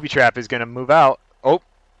other. Booby trap is going to move out. Oh,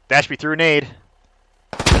 Dashby threw a nade.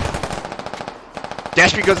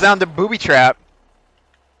 Dashby goes down to booby trap.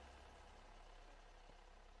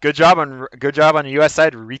 Good job on the U.S.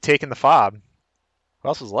 side retaking the fob. Who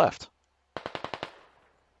else was left?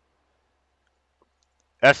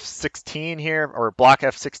 F-16 here, or block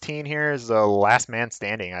F-16 here is the last man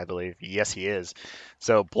standing, I believe. Yes, he is.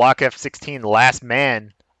 So block F-16, last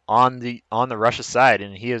man on the Russia side,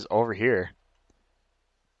 and he is over here.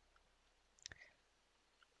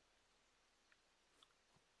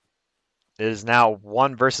 It is now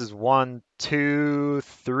 1 versus 1, 2,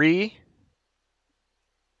 3.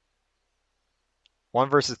 1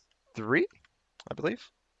 versus 3, I believe.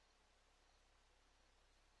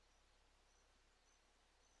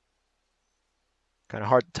 Kind of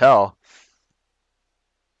hard to tell.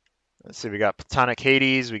 Let's see, we got Platonic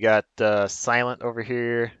Hades, we got Silent over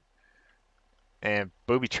here, and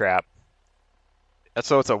Booby Trap.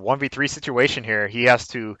 So it's a 1v3 situation here. He has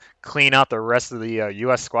to clean out the rest of the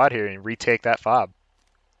U.S. squad here and retake that fob.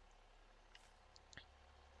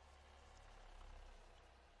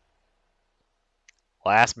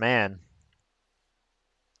 Last man.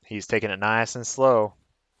 He's taking it nice and slow.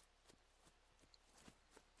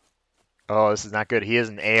 Oh, this is not good. He is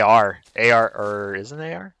an AR. Or is it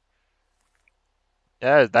an AR?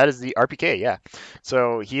 Yeah, that is the RPK, yeah.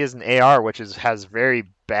 So he is an AR, which has very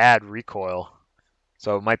bad recoil.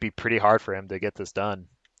 So it might be pretty hard for him to get this done.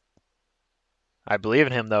 I believe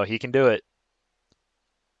in him, though. He can do it.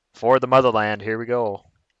 For the motherland, here we go.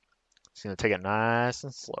 He's going to take it nice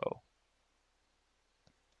and slow.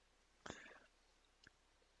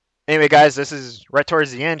 Anyway, guys, this is right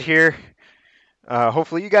towards the end here.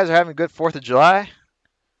 Hopefully you guys are having a good 4th of July.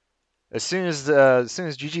 As soon as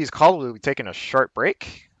GG is called, we'll be taking a short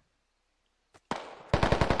break.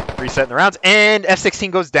 Resetting the rounds. And F-16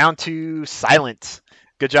 goes down to Silent.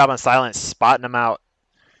 Good job on Silent, spotting him out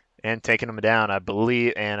and taking him down, I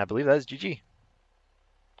believe. And I believe that is GG.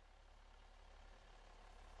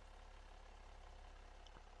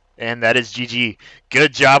 And that is GG.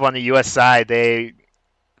 Good job on the U.S. side. They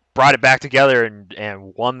brought it back together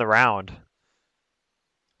and won the round.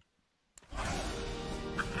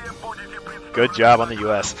 Good job on the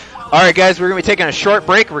U.S. All right, guys, we're going to be taking a short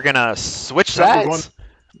break. We're going to switch sides.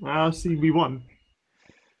 See, we won.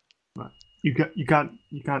 You can't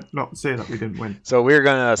not say that we didn't win. So we're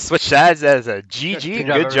going to switch sides as a GG.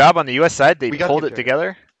 Good job on the U.S. side. They pulled it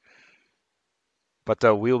together. But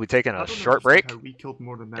we will be taking a short break. We killed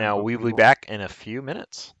more than that. Now we will be back in a few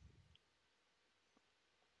minutes.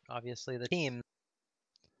 Obviously, the team.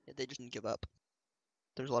 They just didn't give up.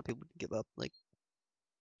 There's a lot of people who give up. Like,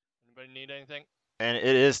 anybody need anything? And it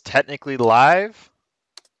is technically live.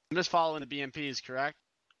 I'm just following the BMPs, correct?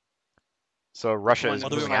 So Russia is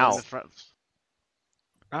moving out.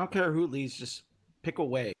 I don't care who leads, just pick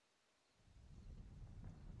away.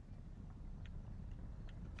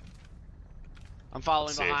 I'm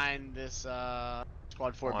following behind this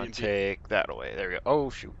squad 4 BMP. Take that away. There we go. Oh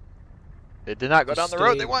shoot! It did not go down the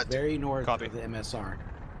road they want. Very north of the MSR.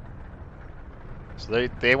 So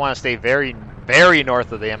they want to stay very, very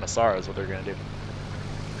north of the MSR is what they're going to do.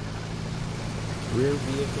 Rear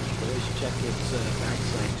vehicle, always check its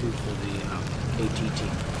backside too for the AT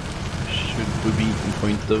team. Should be in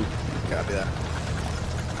point though. Copy that.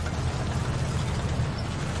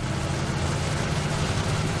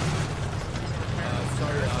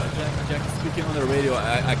 Sorry, Jack, speaking on the radio,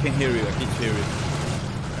 I can't hear you. I can't hear you.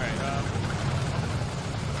 Alright,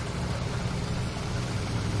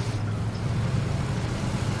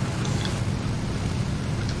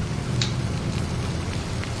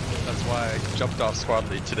 That's why I jumped off squad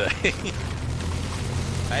lead today.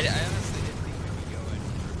 I honestly didn't think we'd be going.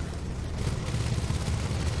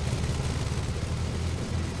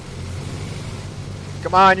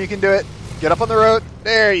 Come on, you can do it. Get up on the road.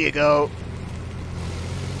 There you go.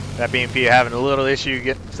 That BMP having a little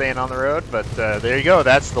issue staying on the road, but there you go.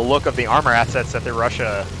 That's the look of the armor assets that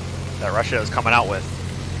Russia is coming out with.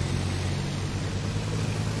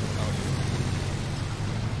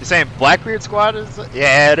 You're saying Blackbeard squad is?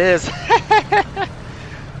 Yeah, it is.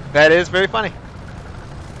 That is very funny.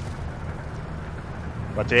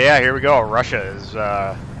 But yeah, here we go. Russia is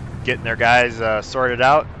getting their guys sorted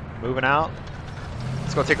out, moving out.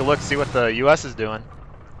 Let's go take a look, see what the U.S. is doing.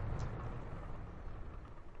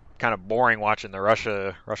 Kind of boring watching the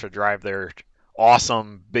Russia drive their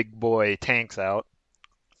awesome big boy tanks out.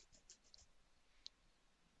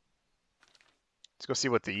 Let's go see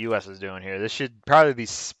what the U.S. is doing here. This should probably be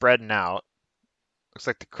spreading out. Looks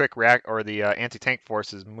like the quick react or the anti-tank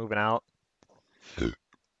force is moving out.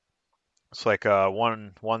 It's like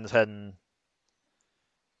one's heading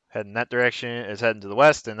that direction, is heading to the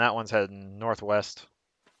west, and that one's heading northwest.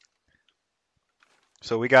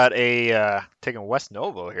 So we got a taking West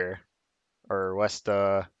Novo here, or West.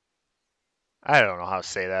 I don't know how to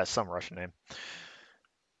say that. Some Russian name.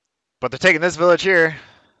 But they're taking this village here.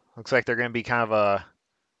 Looks like they're going to be kind of a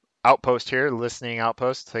outpost here, listening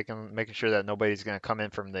outpost, making sure that nobody's going to come in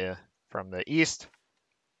from the east.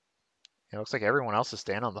 It looks like everyone else is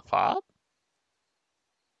staying on the fob.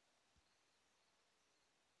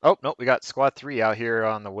 Oh no, we got Squad 3 out here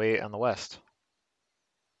on the west.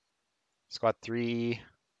 Squad 3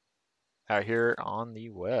 out here on the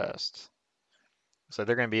west. So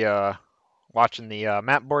they're going to be watching the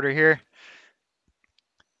map border here.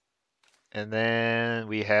 And then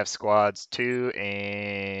we have Squad 2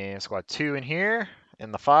 in here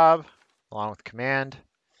in the fob, along with command.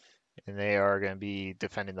 And they are going to be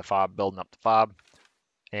defending the fob, building up the fob.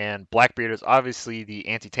 And Blackbeard is obviously the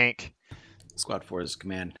anti-tank. Squad 4 is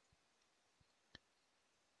command.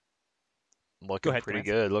 Looking pretty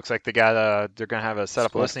good. Looks like they got they're gonna have a set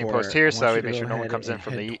up a listening post here, so we make sure no one comes in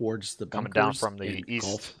from the coming down from the east.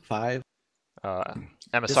 Gulf 5.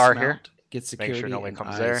 MSR here. Get security. Make sure no one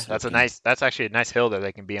comes there. That's actually a nice hill that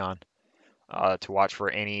they can be on to watch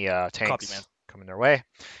for any tanks coming their way.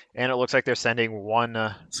 And it looks like they're sending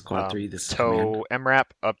one Squad 3 this tow MRAP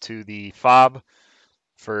up to the fob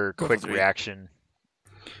for quick reaction.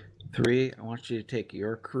 3, I want you to take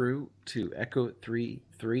your crew to Echo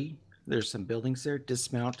 3-3. There's some buildings there.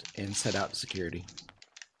 Dismount and set out security.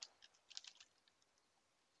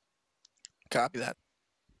 Copy that.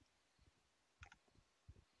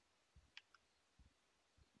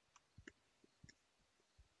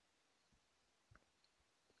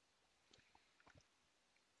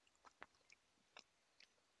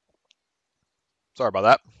 Sorry about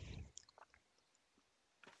that.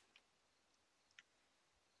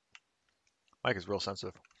 Mic is real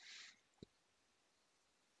sensitive.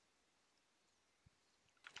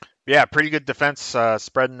 Yeah, pretty good defense,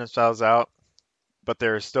 spreading themselves out, but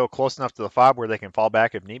they're still close enough to the fob where they can fall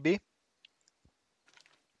back if need be.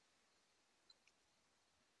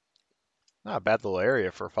 Not a bad little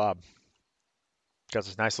area for a fob. Got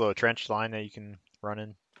this nice little trench line that you can run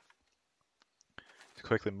in to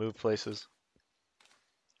quickly move places.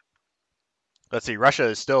 Let's see, Russia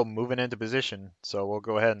is still moving into position, so we'll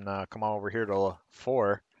go ahead and come on over here to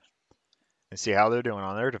 4 and see how they're doing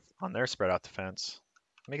on their spread out defense.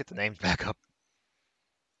 Let me get the names back up.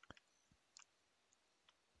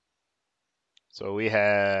 So we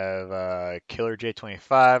have Killer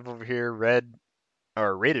J25 over here,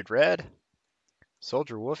 rated red.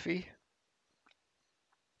 Soldier Woofy.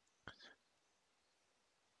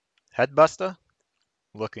 Headbuster.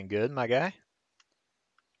 Looking good, my guy.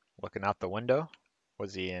 Looking out the window.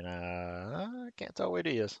 Was he in I can't tell what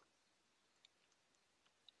he is.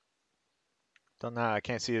 Don't know, I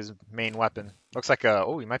can't see his main weapon. Looks like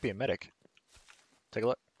oh, he might be a medic. Take a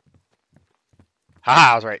look.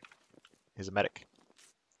 Haha, I was right. He's a medic.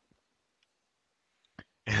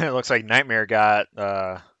 It looks like Nightmare got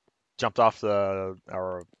jumped off a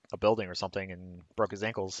building or something and broke his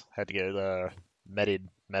ankles. Had to get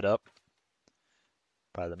med up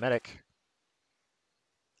by the medic.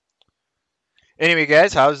 Anyway,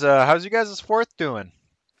 guys, how's you guys' 4th doing?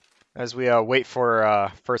 As we wait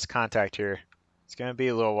for first contact here. It's gonna be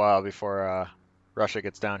a little while before Russia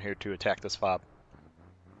gets down here to attack this fob.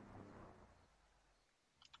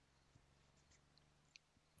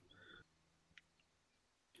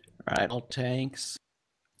 All right, all tanks.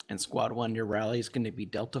 And Squad 1, your rally is going to be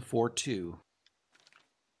Delta 4-2.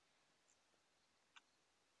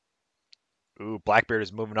 Ooh, Blackbeard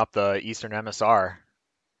is moving up the eastern MSR.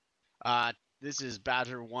 This is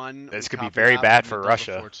Badger 1. This could be very bad for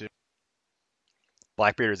Russia.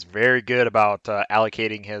 Blackbeard is very good about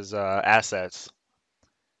allocating his assets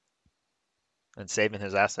and saving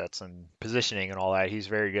his assets and positioning and all that. He's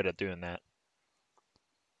very good at doing that.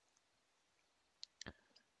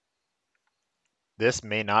 This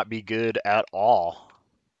may not be good at all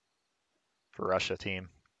for Russia team.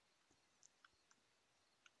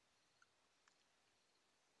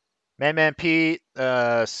 Man Pete,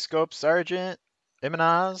 Scope Sergeant,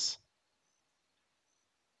 Imanaz,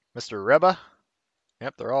 Mr. Reba.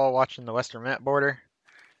 Yep, they're all watching the western map border.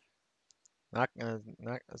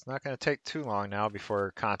 It's not gonna take too long now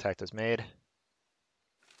before contact is made.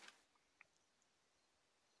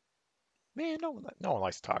 Man, no one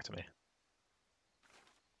likes to talk to me.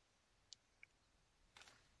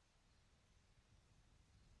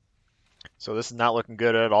 So this is not looking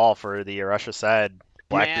good at all for the Russia side.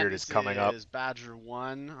 Blackbeard is coming up. This is Badger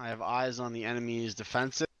 1. I have eyes on the enemy's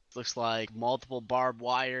defensive. Looks like multiple barbed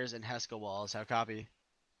wires and Hesco walls. How copy?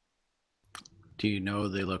 Do you know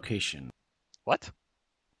the location? What?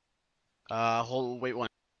 Wait one.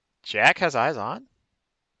 Jack has eyes on?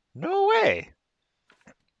 No way.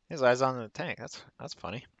 He has eyes on the tank. That's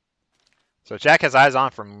funny. So Jack has eyes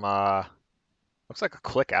on from looks like a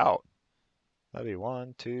click out. That'd be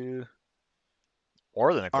 1, 2,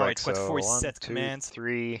 more than a click. Alright, So squad 4 is 1, set 2, command.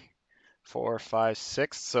 3, 4, 5,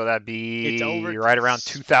 6. So that'd be It's over. right around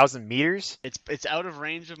 2,000 meters. It's out of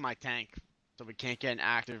range of my tank, so we can't get an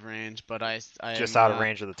active range. But I Just am, out of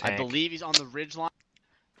range of the tank. I believe he's on the ridge line.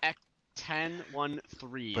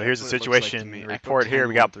 X1013. But here's the That's what it looks like to situation. me. Report here.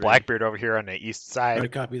 We got Blackbeard over here on the east side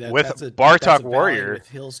Right, copy that. with That's a Bartok valley Warrior. with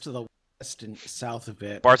hills to the west and south of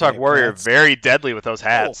it. Bartok Okay, Warrior, that's- very deadly with those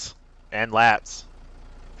hats and lats.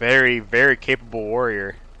 Very, very capable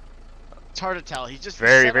warrior. It's hard to tell. He's just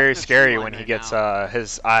Very, set up very in a scary tree when line he right gets now.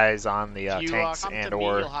 his eyes on the If you, tanks come to and me,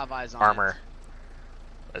 or you'll have eyes on armor. it.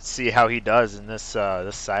 Let's see how he does in this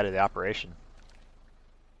this side of the operation.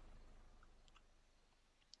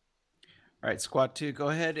 All right, Squad 2, go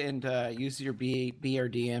ahead and use your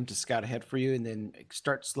BRDM to scout ahead for you, and then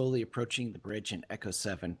start slowly approaching the bridge in Echo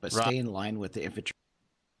 7, but Right. stay in line with the infantry.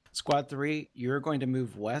 Squad 3, you're going to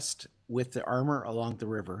move west with the armor along the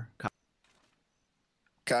river.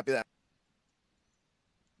 Copy that.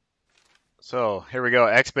 So here we go.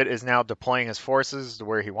 Expert is now deploying his forces to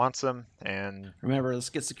where he wants them, and Remember, let's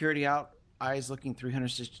get security out. Eyes looking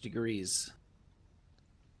 360 degrees.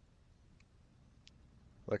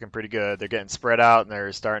 looking pretty good. They're getting spread out, and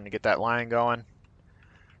they're starting to get that line going.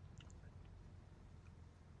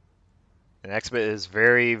 And Expert is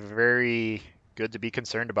very, very good to be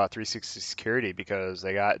concerned about 360 security because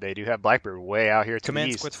they do have Blackbeard way out here to Command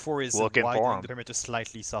the east, squad 4 is looking for widening him. the perimeter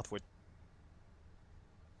slightly southward.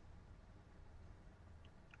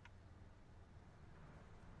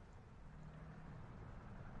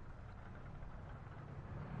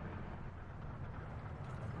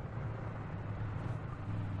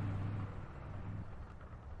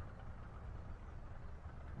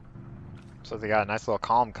 So they got a nice little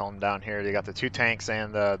column coming down here. They got the 2 tanks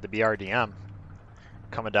and the BRDM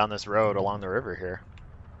coming down this road along the river here.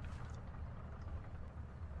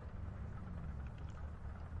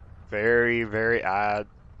 Very, very odd.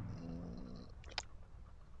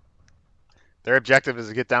 Their objective is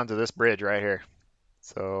to get down to this bridge right here.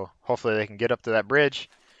 So hopefully they can get up to that bridge.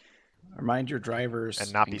 Remind your drivers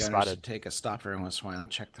and not be gunners spotted. to take a stop every once in a while and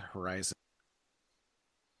check the horizon.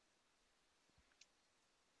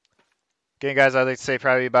 Okay, guys, I'd like to say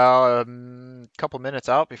probably about a couple minutes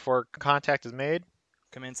out before contact is made.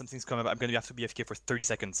 Command, something's coming up. I'm going to have to be AFK for 30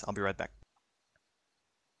 seconds. I'll be right back.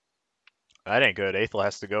 That ain't good. Aethel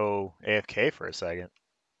has to go AFK for a second.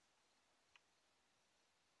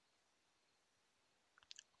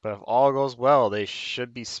 But if all goes well, they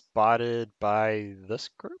should be spotted by this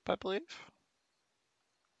group, I believe.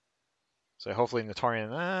 So hopefully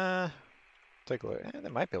Notorian, take a look. They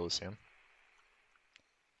might be able to see him.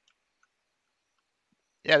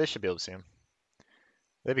 Yeah, they should be able to see him.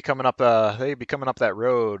 They'd be coming up that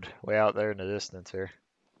road way out there in the distance here.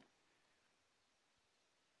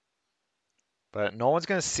 But no one's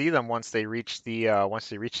gonna see them once they reach the once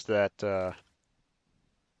they reach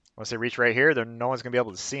right here. Then no one's gonna be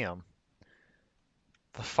able to see them.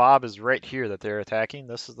 The fob is right here that they're attacking.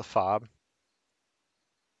 This is the fob.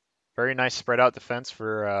 Very nice spread out defense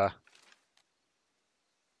for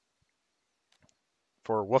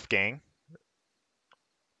Wolfgang.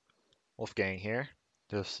 Wolfgang here.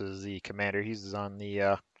 This is the commander. He's on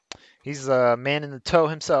the he's the man in the tow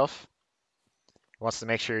himself. He wants to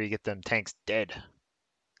make sure you get them tanks dead.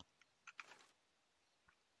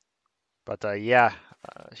 But yeah,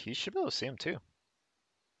 you should be able to see him too.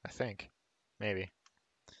 I think, maybe.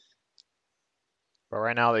 But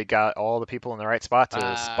right now they got all the people in the right spot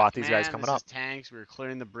to spot these guys coming this up. is tanks. We're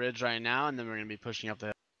clearing the bridge right now, and then we're going to be pushing up the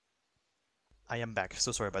hill. I am back.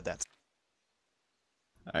 So sorry about that.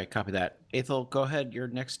 All right, copy that. Aethel, go ahead. Your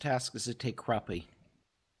next task is to take Crappie.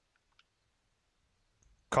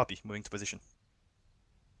 Copy. Moving to position.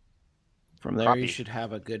 From there, Copy. you should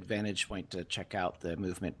have a good vantage point to check out the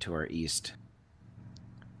movement to our east.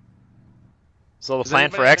 So the Does plan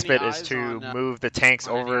for anybody have any Expit is eyes to on, move the tanks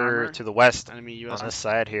on any over armor? to the west Enemy on US this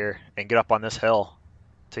side here and get up on this hill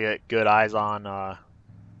to get good eyes on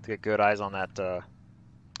that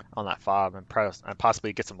fob and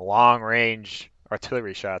possibly get some long range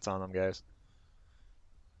artillery shots on them guys.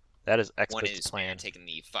 That is One Expit's is plan. taking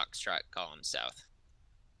the Foxtrot column south.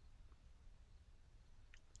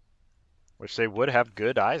 Which they would have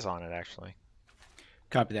good eyes on it actually.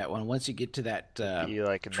 Copy that one. Once you get to that Be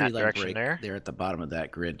like in tree that line direction break there. at the bottom of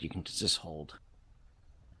that grid, you can just hold.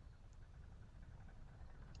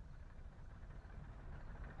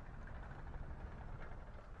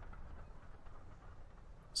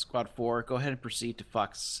 Squad 4, go ahead and proceed to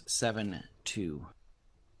Fox 7-2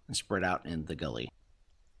 and spread out in the gully.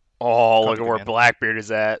 Oh, look at where Blackbeard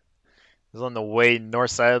is at. He's on the way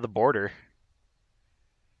north side of the border.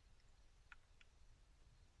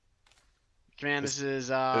 Command, this is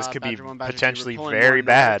this could be Badger 1, Badger 2. potentially We're pulling very more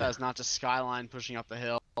bad. north as not just skyline pushing up the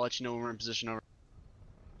hill. I'll let you know when we're in position over.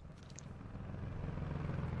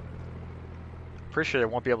 Pretty sure they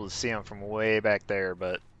won't be able to see him from way back there,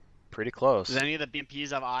 but pretty close. Does any of the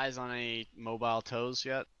BMPs have eyes on any mobile tows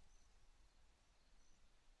yet?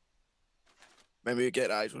 Maybe we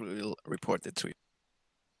get eyes, we'll report it to you.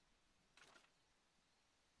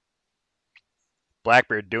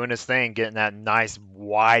 Blackbeard doing his thing, getting that nice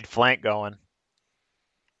wide flank going.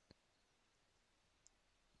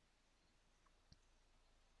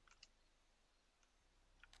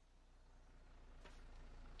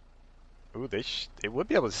 Ooh, they would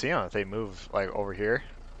be able to see him if they move like over here.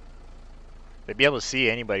 They'd be able to see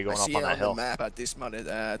anybody going up on that hill. I see on the map at this mounted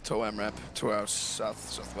tow MRAP to our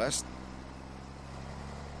southwest.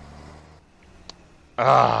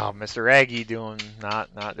 Ah, Mr. Aggie doing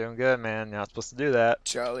not doing good, man. You're not supposed to do that.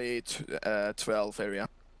 Charlie 12 area.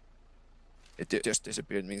 It just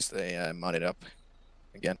disappeared, means they mounted up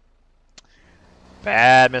again.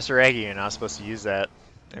 Bad, Mr. Aggie. You're not supposed to use that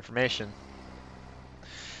information.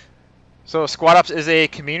 So Squad Ops is a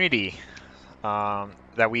community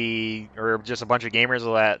that we are just a bunch of gamers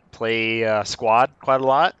that play Squad quite a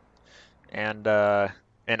lot, and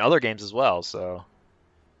other games as well. So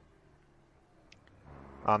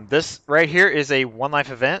this right here is a one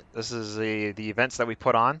life event. This is the events that we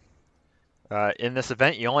put on. In this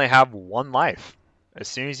event, you only have one life. As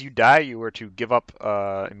soon as you die, you are to give up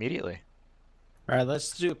immediately. All right,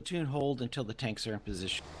 let's do a platoon hold until the tanks are in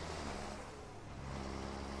position.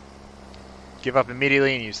 Give up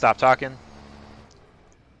immediately and you stop talking.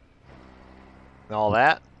 And all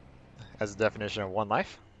that as a definition of one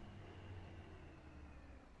life.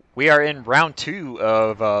 We are in round 2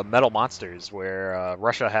 of Metal Monsters, where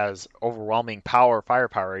Russia has overwhelming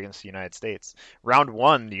firepower against the United States. Round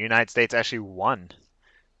 1, the United States actually won.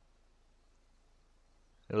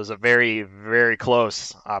 It was a very, very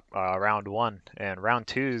close round 1, and round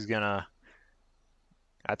 2 is gonna.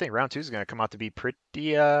 I think round 2 is gonna come out to be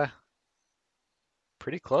pretty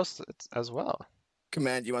close as well.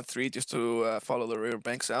 Command, you want 3 just to follow the river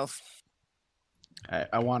bank south?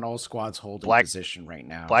 I want all squads holding position right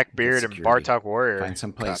now. Blackbeard and Bartok Warrior. Find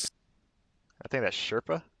some place. I think that's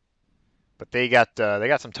Sherpa, but they got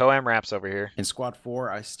some tow MRAPs over here. In Squad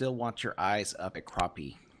 4, I still want your eyes up at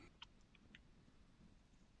Crappie.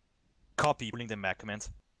 Copy. Pulling them back, command.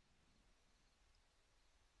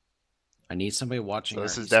 I need somebody watching. So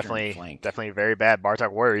this is definitely very bad.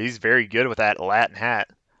 Bartok Warrior, he's very good with that Latin hat.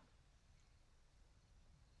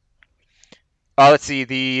 Let's see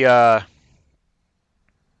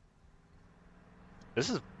this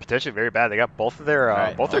is potentially very bad. They got both of their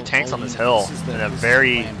tanks on this hill in a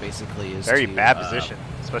very bad position,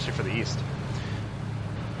 especially for the east.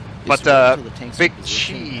 But Big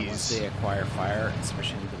Cheese. They acquire fire,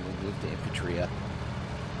 especially when we move the infantry up.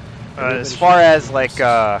 As far as like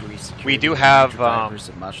we do have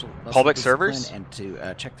public servers, and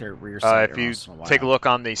to check their rear side if you take a look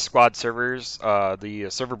on the squad servers, the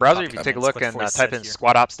server browser, if you take a look and type in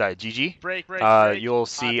squadops.gg, you'll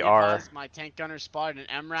see our. My tank gunner spotted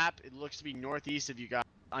an MRAP. It looks to be northeast of you guys.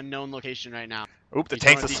 Unknown location right now. Oop! The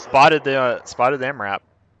tanks have spotted the MRAP.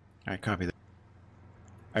 Alright, copy that.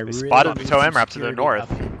 They spotted the tow MRAP to the north.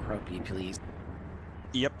 Crappie, please.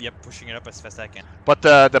 Yep, pushing it up as fast as I can. But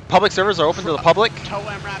the public servers are open to the public.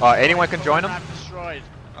 Anyone can join them.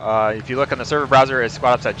 If you look on the server browser at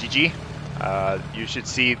squadops.gg, you should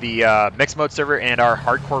see the mixed mode server and our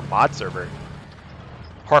hardcore mod server.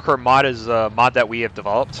 Hardcore mod is a mod that we have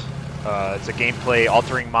developed. It's a gameplay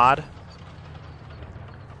altering mod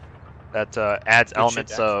that adds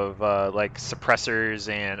elements of like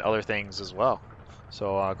suppressors and other things as well.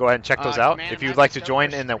 So go ahead and check those out. If you'd like to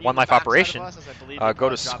join in the One Life operation, go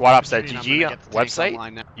to squadops.gg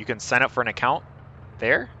website. You can sign up for an account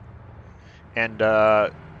there, and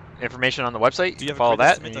information on the website. You can follow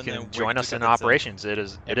that, and you can join us in operations. It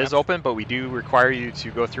is open, but we do require you to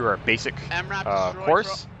go through our basic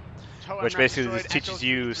course, which basically just teaches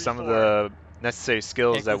you some of the necessary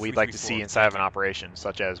skills that we'd like to see inside of an operation,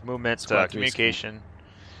 such as movement, communication.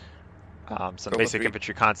 Some basic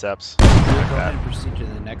infantry concepts. Go ahead and proceed to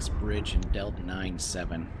the next bridge in Delta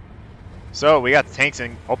 9-7. So we got the tanks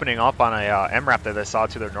opening up on a MRAP that they saw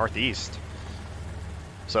to their northeast.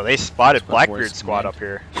 So they spotted Blackbeard's squad up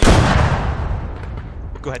here.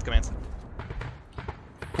 Go ahead, Command.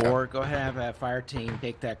 4, go ahead and have a fire team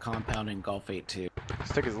take that compound and Gulf 8-2.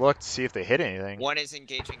 Let's take a look to see if they hit anything. One is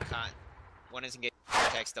engaging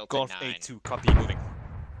context Delta Golf 9. 8-2, copy, moving.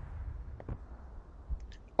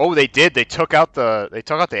 Oh, they did. They took out the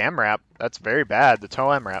MRAP. That's very bad. The tow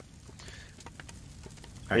MRAP.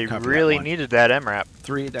 They really needed that MRAP.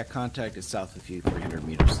 3, that contact is south of you, 300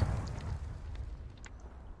 meters.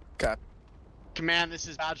 Got. Command, this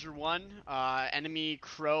is Badger 1. Enemy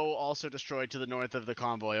Crow also destroyed to the north of the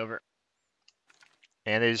convoy. Over.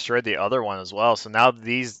 And they destroyed the other one as well. So now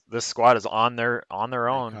this squad is on their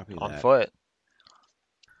own, on foot.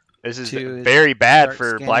 This is very bad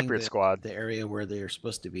for Blackbeard squad. The area where they're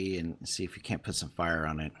supposed to be, and see if you can't put some fire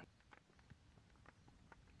on it.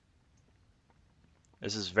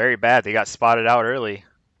 This is very bad. They got spotted out early,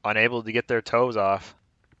 unable to get their toes off.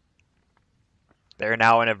 They're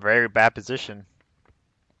now in a very bad position.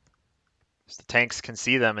 The tanks can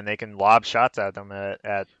see them and they can lob shots at them at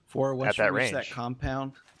that range. That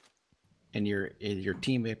compound, and your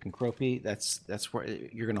teammate in Cropy, that's where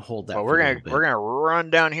you're gonna hold that. Well, we're gonna run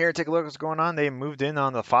down here, take a look at what's going on. They moved in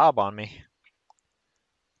on the fob on me.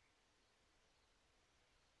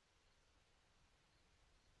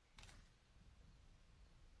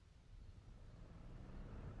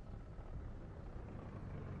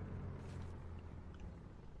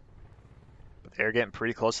 But they're getting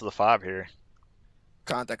pretty close to the fob here.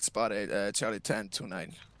 Contact spotted, Charlie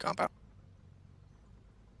 10-29 compound.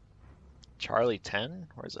 Charlie 10?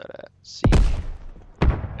 Where's that at? C.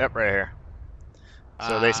 Yep, right here.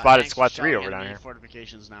 So they spotted Squad 3 over down here.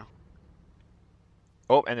 Fortifications now.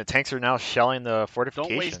 Oh, and the tanks are now shelling the fortification.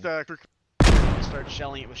 Don't waste the... Start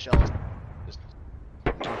shelling it with shells.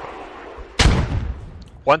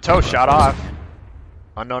 One toe shot off.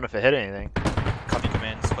 Unknown if it hit anything. Copy,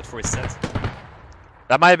 Command. Squad 4 is set.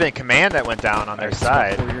 That might have been Command that went down on their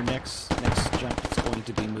side. For your next jump, it's going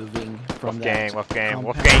to be moving from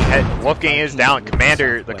Wolfgang is down. The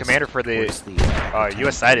commander for the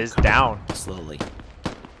U.S. side is down. Slowly.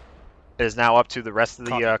 It is now up to the rest of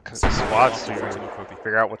the squads to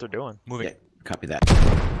figure out what they're doing. Moving. Yeah, copy that.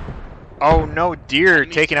 Oh no, deer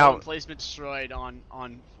taking out. Placement destroyed on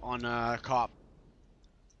cop.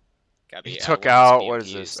 He took out, what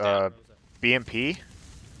is this? BMP.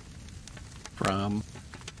 From.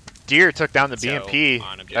 Deer took down the BMP.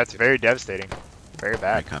 That's very devastating. Very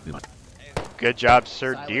bad. Good job,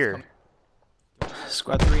 Sir Deer.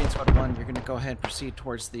 Squad 3 and Squad 1, you're going to go ahead and proceed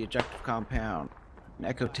towards the objective compound. And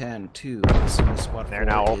Echo 10, 2, as soon as Squad 4 they're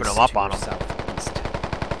now opening them up on them. Southeast.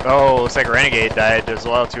 Oh, looks like Renegade died as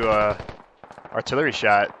well to a artillery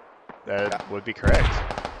shot. That would be correct.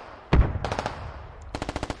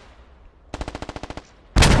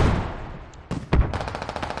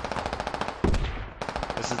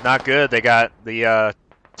 This is not good. They got the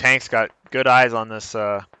tanks got good eyes on this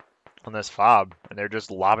fob, and they're just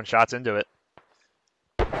lobbing shots into it.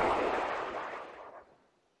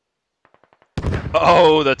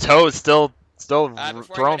 Oh, the toe is still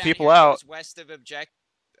throwing people out. West of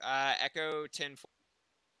Echo 10.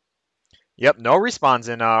 Yep, no respawns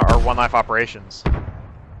in our One Life operations. All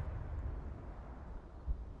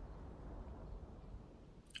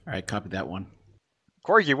right, copy that one.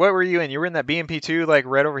 Corgi, what were you in? You were in that BMP2, like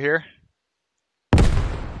right over here.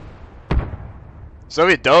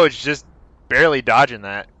 Soviet Doge just barely dodging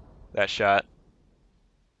that shot.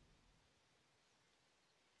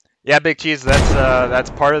 Yeah, Big Cheese, that's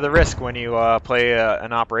part of the risk when you play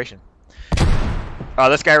an operation.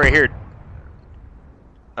 This guy right here.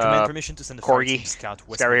 Command permission to send a Corgi. Scout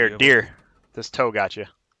This guy right here, Deer. This toe got you.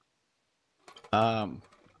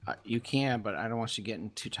 You can, but I don't want you getting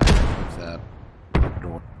too tight with the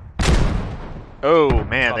door. Oh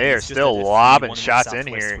man, they are still lobbing shots in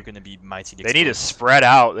here. They need to spread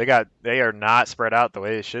out. They are not spread out the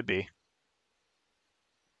way they should be.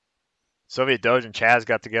 Soviet Doge and Chaz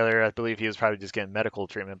got together. I believe he was probably just getting medical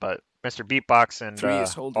treatment, but Mr. Beatbox and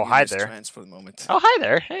oh hi there. For the moment. Oh hi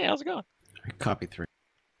there. Hey, how's it going? Copy 3.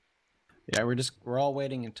 Yeah, we're all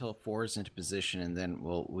waiting until 4 is into position, and then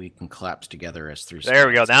we can collapse together as 3. There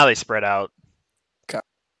we go. Now they spread out.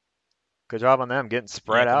 Good job on them getting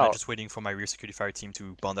spread out. I'm just waiting for my rear security fire team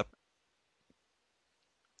to bond up.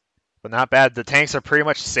 But not bad. The tanks are pretty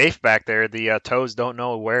much safe back there. The toes don't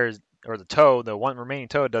know where, or the one remaining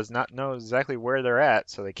toe does not know exactly where they're at,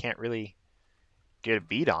 so they can't really get a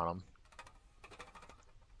beat on them.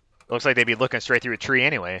 Looks like they'd be looking straight through a tree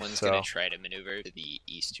anyway. One's gonna try to maneuver to the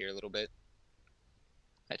east here a little bit.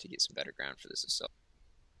 Had to get some better ground for this assault.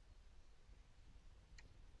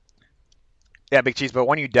 Yeah, Big Cheese. But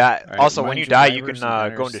when you die, Right, also when mind you your die, you drivers can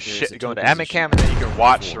and go gunners, into there's a go into tow position Amicam, and then you can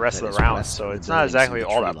watch the rest that of is the rounds. west So of the it's not buildings in exactly the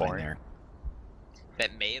all tree that line boring. there.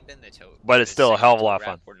 That may have been the tow. But it's still a hell of a lot of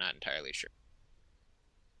second fun. tow wrap, we're not entirely sure.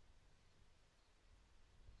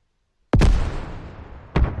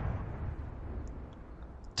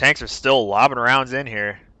 Tanks are still lobbing rounds in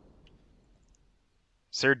here.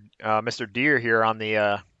 Sir, Mr. Deer here on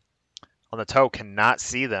the tow cannot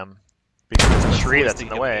see them because there's a tree that's in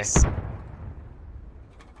the way.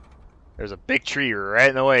 There's a big tree right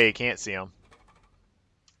in the way. You can't see them.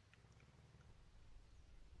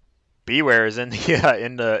 Beware is in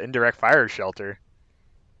the indirect fire shelter.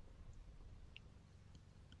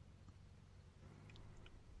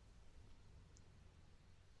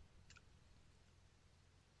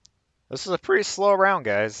 This is a pretty slow round,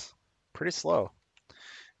 guys. Pretty slow.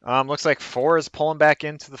 Looks like 4 is pulling back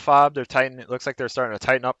into the fob. They're tightening. It looks like they're starting to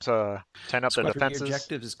tighten up their defenses. Your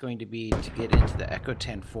objective is going to be to get into the Echo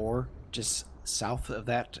 10-4, just south of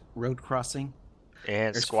that road crossing.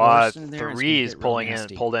 And There's Squad forest in there, 3 is it's gonna get real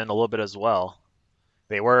nasty. pulled in a little bit as well.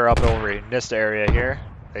 They were up over in this area here.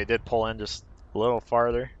 They did pull in just a little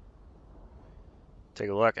farther. Take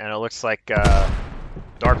a look, and it looks like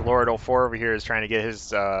Dark Lord 04 over here is trying to get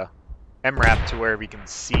his MRAP to where we can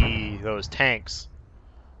see those tanks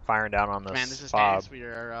firing down on Man, this is fob. Vance. We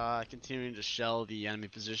are continuing to shell the enemy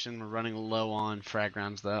position. We're running low on frag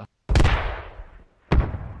rounds, though.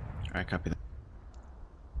 Alright, copy that.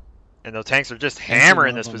 And the tanks are just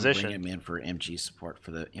hammering this Bring position. him in for MG support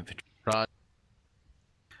for the infantry. Right.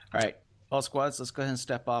 Alright, all squads, let's go ahead and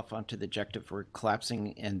step off onto the objective. We're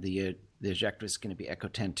collapsing, and the objective is going to be Echo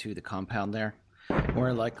 10-2, the compound there.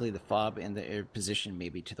 More likely the fob and the air position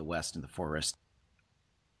maybe to the west in the forest.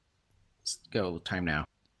 Let's go, time now.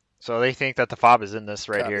 So they think that the fob is in this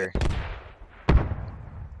right Copy. here.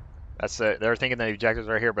 That's it. They're thinking the objective's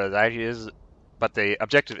right here, but the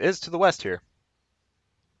objective is to the west here.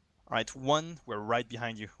 Alright, 1, we're right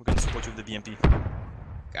behind you. We're gonna support you with the BMP.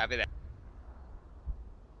 Copy that.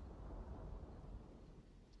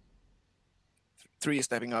 3 is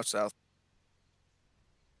stepping out south.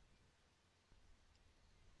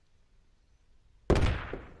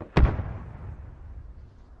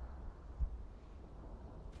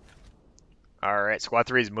 Alright, Squad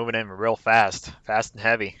 3 is moving in real fast. Fast and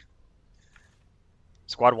heavy.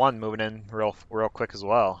 Squad 1 moving in real quick as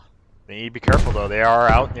well. They need to be careful though, they are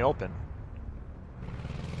out in the open.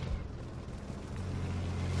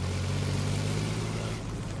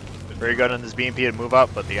 Very good on this BMP to move up,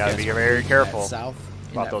 but they gotta be very careful South,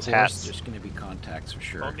 about those forest, hats. There's going to be contacts for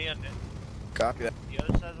sure. Copy that. The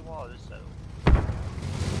other side of the wall, this side.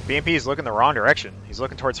 BMP is looking the wrong direction. He's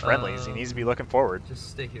looking towards friendlies. He needs to be looking forward. Just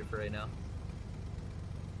stay here for right now.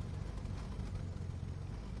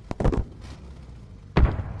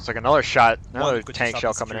 It's like another shot, another One, good tank job shell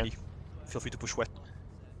with coming in. security. Feel free to push west.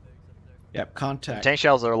 Yep, contact. Tank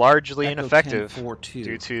shells are largely Echo ineffective 10-4-2,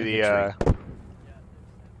 due to infantry.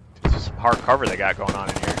 the some hard cover they got going on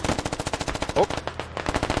in here. Oh,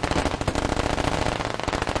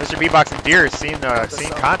 Mr. B-Box and Deer seen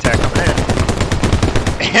contact coming in,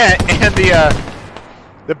 and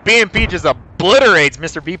the BMP just obliterates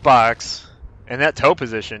Mr. Beatbox in that toe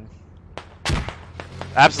position.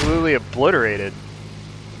 Absolutely obliterated.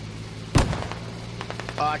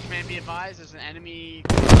 Command be advised, there's an enemy.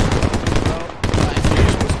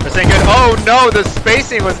 This ain't good. Oh no, the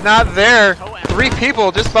spacing was not there. 3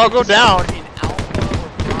 people just about go down.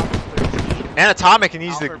 Anatomic and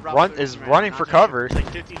is running for cover. Like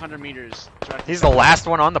 1,500 meters. He's the last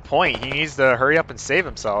one on the point. He needs to hurry up and save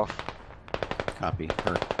himself. Copy.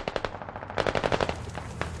 Her.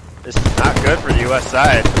 This is not good for the U.S.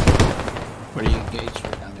 side. What are you engaged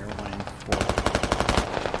for down there? 1 and 4.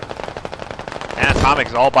 Anatomic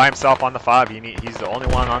is all by himself on the fob. He's the only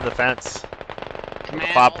one on the fence.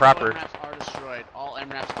 Command, Fob all proper. MRAPs are destroyed. All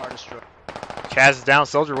MRAPs are destroyed. Chaz is down.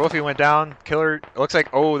 Soldier Wolfie went down. Killer. It looks like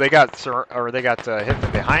they got hit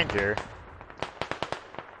from behind here.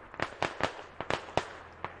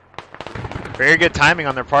 Very good timing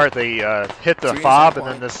on their part. They hit the fob, and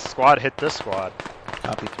then this squad hit this squad.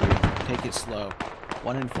 Copy 3. Take it slow.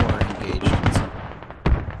 1 and 4 are engaged.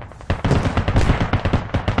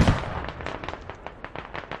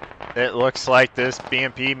 It looks like this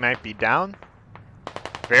BMP might be down.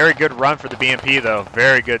 Very good run for the BMP, though.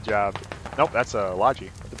 Very good job. Nope, that's a Logi.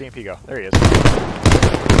 Where'd the BMP go? There he is.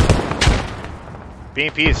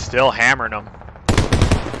 BMP is still hammering them.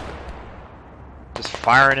 Just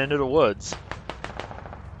firing into the woods.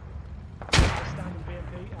 Outstanding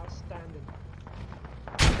BMP, outstanding.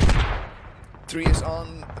 3 is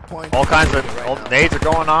on the point. All kinds of right now. nades are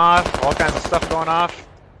going off. All kinds of stuff going off.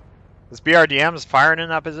 This BRDM is firing in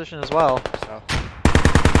that position as well. So.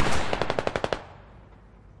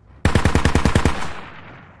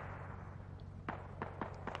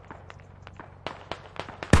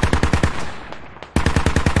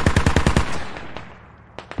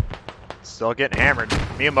 Still getting hammered.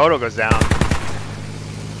 Miyamoto goes down.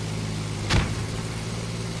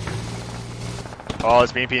 Oh,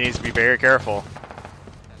 this BMP needs to be very careful.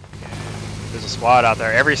 There's a squad out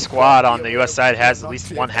there. Every squad on the US side has at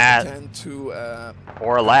least one hat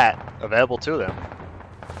or a lat available to them.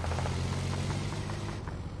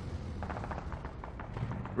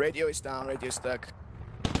 Radio is down, radio is stuck.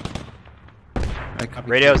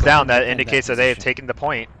 Radio's down, that indicates that they have taken the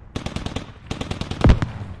point.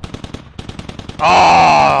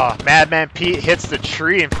 Oh, Madman Pete hits the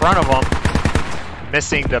tree in front of him,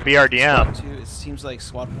 missing the BRDM. Squad 2, it seems like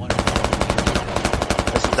Squad 1.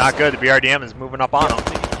 This is not good. The BRDM is moving up on him.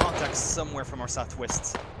 Taking contact somewhere from our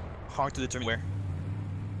southwest. Hard to determine where.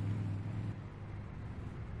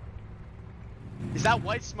 Is that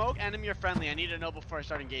white smoke enemy or friendly? I need to know before I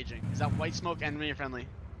start engaging. Is that white smoke enemy or friendly?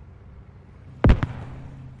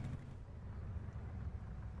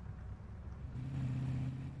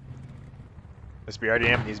 This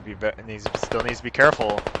BRDM still needs to be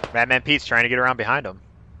careful. Madman Pete's trying to get around behind him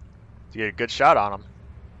to get a good shot on him.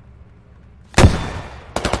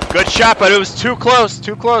 Good shot, but it was too close.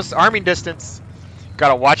 Too close. Arming distance.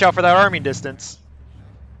 Gotta watch out for that arming distance.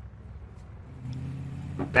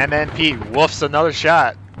 Madman Pete woofs another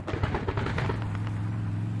shot.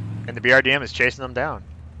 And the BRDM is chasing them down.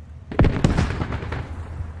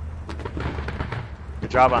 Good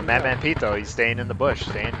job on Madman Pete though. He's staying in the bush,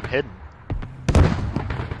 staying hidden.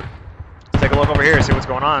 Let's take a look over here, see what's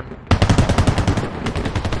going on.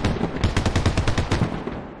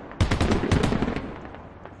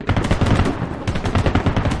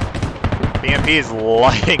 BMP is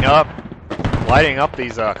lighting up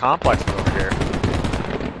these complexes over here.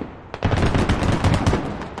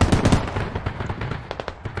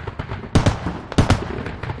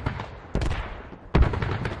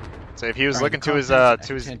 So if he was looking to his are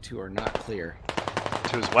not clear.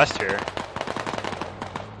 To his west here.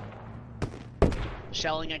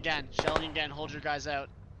 Shelling again, hold your guys out.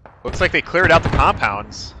 Looks like they cleared out the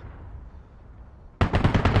compounds.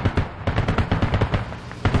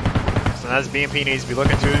 So now this BMP needs to be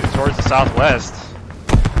looking towards the southwest.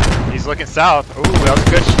 He's looking south. Ooh, that was a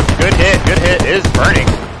good hit. Good hit. It is burning.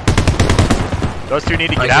 Those two need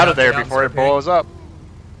to get out of there before it blows up.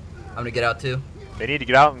 I'm gonna get out too. They need to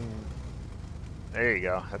get out and... There you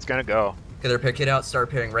go. That's gonna go. Get their picket out, start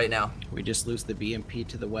repairing right now. We just lose the BMP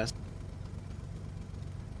to the west.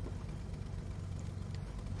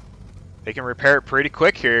 They can repair it pretty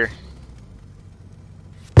quick here.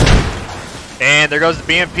 And there goes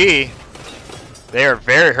the BMP. They are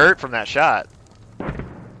very hurt from that shot.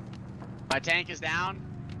 My tank is down.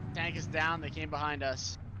 Tank is down. They came behind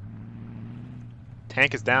us.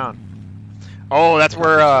 Tank is down. Oh, that's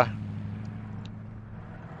where...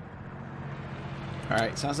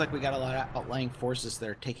 Alright, sounds like we got a lot of outlying forces that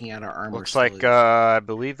are taking out our armor. Looks like, I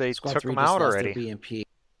believe they Squad took 3 them just out lost already. their BMP.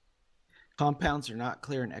 Compounds are not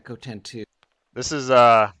clear in Echo 10-2. This is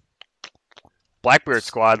Blackbeard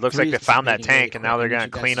squad. Looks like they found that tank, and now they're gonna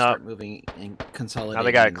clean up. Moving and consolidating. Now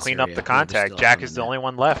they gotta clean up the contact. Jack is the only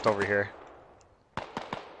one left over here.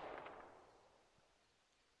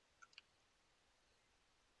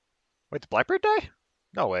 Wait, did Blackbeard die?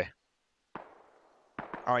 No way.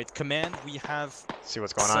 Alright, command, we have... See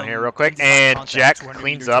what's going on here real quick. And Jack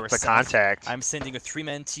cleans up the contact. I'm sending a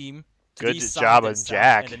 3-man team to good the east job side on south,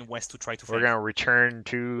 Jack. and then west to try to We're flank. going to return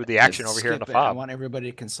to the action over here in the Skip it. I fob. want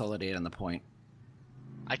everybody to consolidate on the point.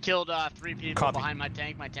 I killed 3 people Copy. behind my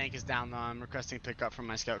tank. My tank is down though. I'm requesting pickup from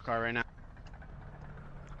my scout car right now.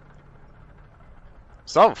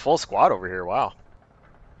 Still have a full squad over here. Wow.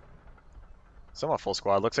 Somewhat full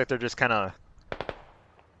squad. Looks like they're just kind of...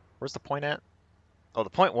 Where's the point at? Oh, the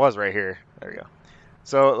point was right here. There we go.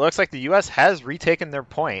 So it looks like the U.S. has retaken their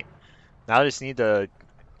point. Now they just need to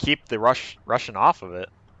keep the Russian off of it.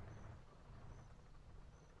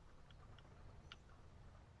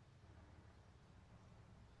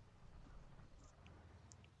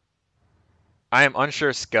 I am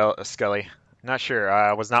unsure, Scully. Not sure.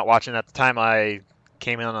 I was not watching at the time. I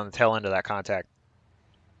came in on the tail end of that contact.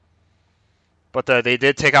 But they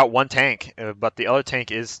did take out one tank, but the other tank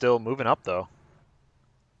is still moving up, though.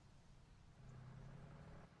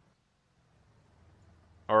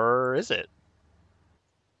 Or is it?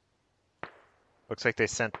 Looks like they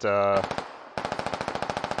sent... Oh,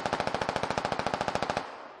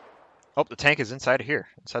 the tank is inside of here.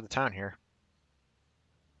 Inside the town here.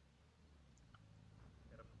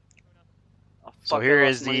 So here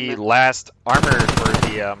is the last armor for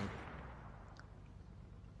the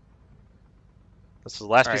this is the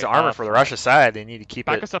last piece of armor for the Russia side. They need to keep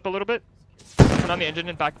back it. us up a little bit. Turn on the engine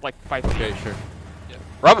and back like 5 feet. Okay, sure.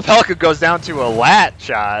 Rubber Pelican goes down to a lat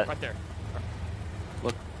shot. Right there.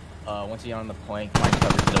 Look, once you're on the plank, find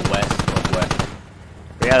cover to the west, northwest.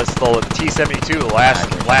 Yeah, this is the T-72, the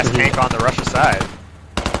last tank on the Russia side.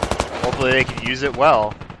 Hopefully they can use it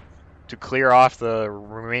well to clear off the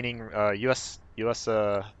remaining U.S.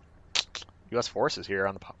 forces here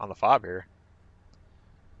on the FOB here.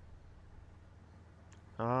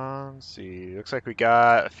 Let's see. Looks like we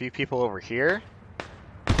got a few people over here.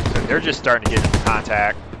 So they're just starting to get into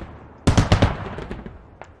contact.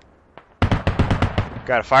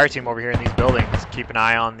 Got a fire team over here in these buildings. Keep an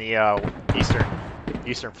eye on the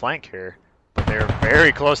eastern flank here. But they're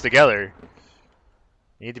very close together.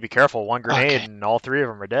 You need to be careful. One grenade and all three of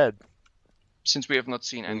them are dead. Since we have not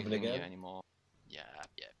seen anything yet anymore. Yeah.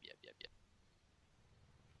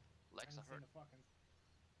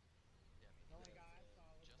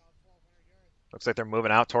 Looks like they're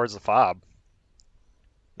moving out towards the FOB.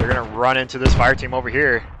 They're going to run into this fire team over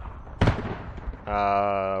here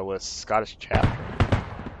with Scottish Chapter.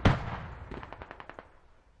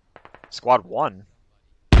 Squad 1.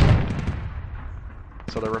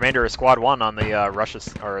 So the remainder of Squad 1 on the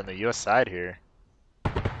on the US side here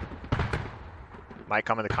might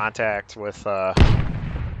come into contact with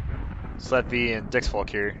Sled V and Dixfolk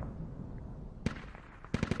here.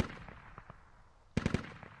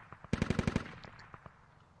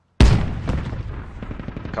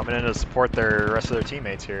 Coming in to support the rest of their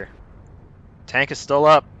teammates here. Tank is still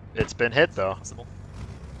up. It's been hit though.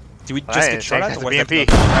 Did we just get shot at or was BMP?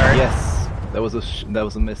 That Yes, that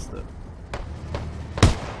was a miss though.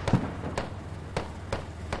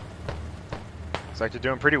 Looks like they're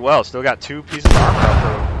doing pretty well. Still got 2 pieces of armor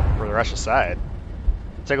up for the Russia side.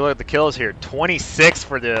 Take a look at the kills here. 26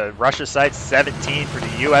 for the Russia side, 17 for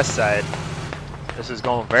the US side. This is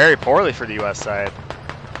going very poorly for the US side.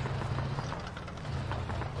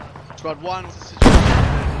 Squad 1, what's the situation?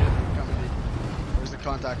 Where's the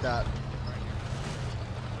contact at?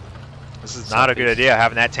 This is not a good idea,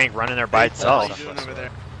 having that tank running there by itself. What are you doing over there?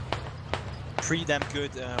 Pretty damn good.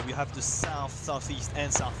 We have the south, southeast,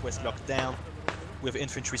 and southwest locked down. We have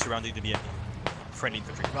infantry surrounding the BMP. Friendly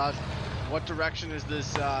infantry. Roger. What direction is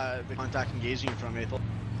this the contact engaging from, Aethel?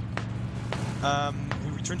 We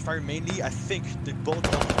returned fire mainly. I think the both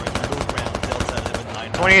are low ground, Delta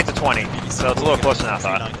 11-9. 28 to 20, so it's a little closer than I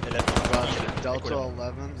thought. Roger. Delta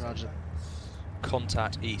 11, roger.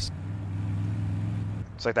 Contact east.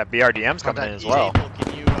 Looks like that BRDM's coming in as East, well. Aethel,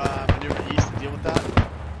 can you maneuver east and deal with that?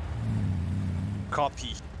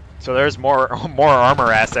 Copy. So there's more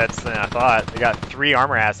armor assets than I thought. They got 3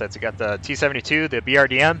 armor assets. They got the T-72, the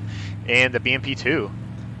BRDM, and the BMP-2.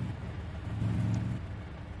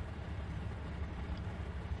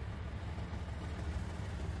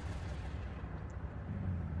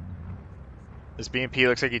 This BMP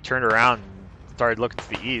looks like he turned around and started looking to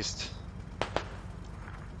the east.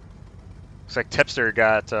 Looks like Tipster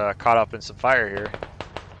got caught up in some fire here.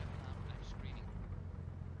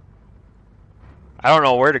 I don't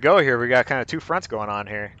know where to go here. We got kind of 2 fronts going on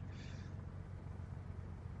here.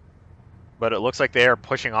 But it looks like they are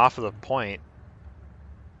pushing off of the point.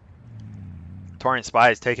 Taurian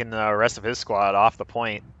Spy is taking the rest of his squad off the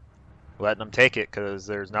point, letting them take it because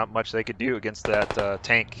there's not much they could do against that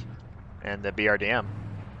tank and the BRDM.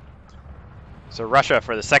 So Russia,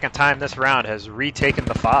 for the 2nd time this round, has retaken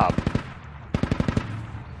the FOB.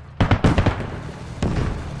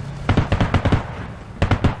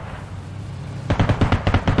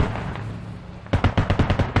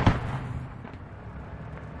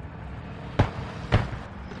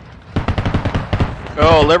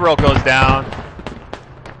 Oh, Liberal goes down.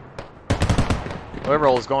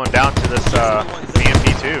 Liberal is going down to this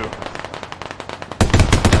BMP-2.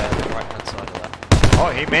 Right-hand side of that. Oh,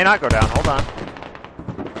 he may not go down. Hold on.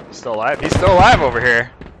 He's still alive. He's still alive over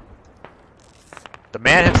here. The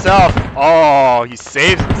man himself. Oh, he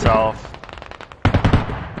saves himself.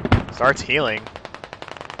 Starts healing.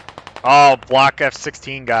 Oh, Block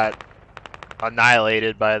F-16 got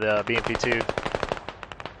annihilated by the BMP-2.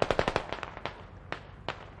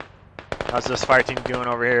 How's this fire team doing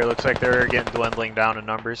over here? Looks like they're getting dwindling down in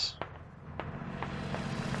numbers.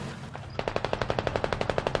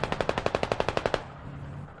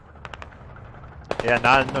 Yeah,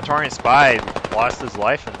 Notorious Spy lost his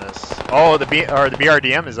life in this. Oh, the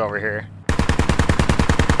BRDM is over here.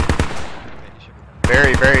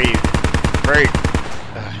 Very, very, very.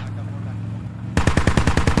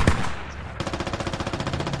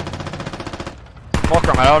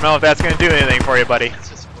 Fulcrum, I don't know if that's going to do anything for you, buddy. It's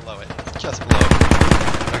just below it. It's just below it.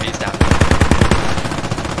 Okay, he's down.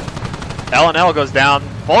 L&L goes down.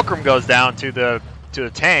 Fulcrum goes down to the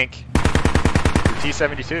tank. The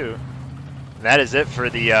T-72. And that is it for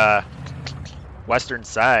the western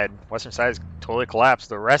side. Western side is totally collapsed.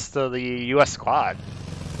 The rest of the U.S. squad,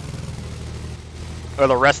 or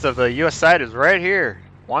the rest of the U.S. side, is right here.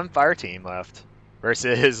 One fire team left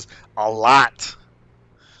versus a lot.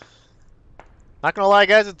 Not gonna lie,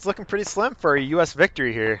 guys, it's looking pretty slim for a U.S.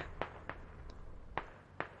 victory here.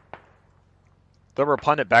 Liberal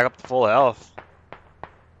Pundit back up to full health.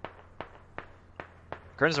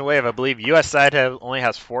 Crimson Wave, I believe U.S. side only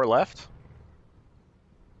has 4 left.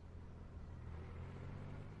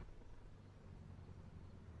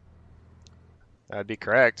 That'd be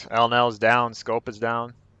correct. L&L is down. Scope is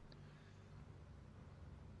down.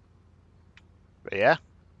 But yeah.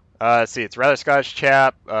 Let's see. It's Rather Scottish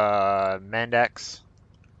Chap, Mandex.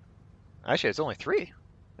 Actually, it's only 3.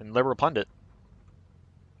 And Liberal Pundit.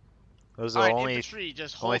 Those are only infantry,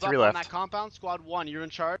 just only hold 3 up left. on that compound. Squad 1, you're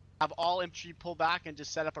in charge. Have all infantry pull back and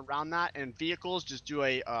just set up around that. And vehicles, just do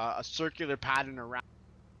a circular pattern around.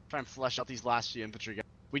 Try and flush out these last few infantry guys.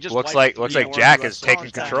 We just looks like Jack is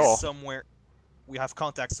taking control. Somewhere, we have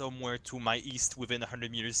contact somewhere to my east within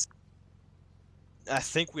 100 meters. I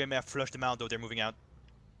think we may have flushed them out, though they're moving out.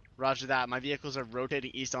 Roger that. My vehicles are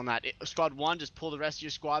rotating east on that. Squad 1, just pull the rest of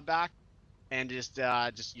your squad back. And just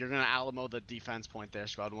you're gonna Alamo the defense point there,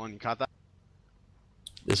 Squad 1. You caught that?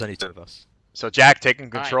 There's only 2 of us. So Jack taking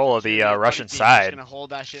control of the Russian side. Just gonna hold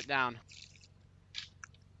that shit down.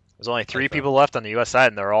 There's only 3 people left on the U.S. side,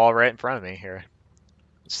 and they're all right in front of me here.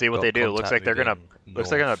 Let's see what they do. Looks like they're gonna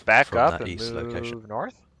back up and move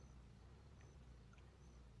north.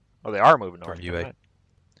 Oh, they are moving north. Right.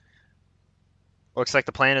 Looks like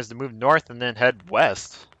the plan is to move north and then head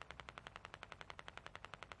west.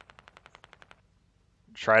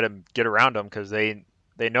 Try to get around them because they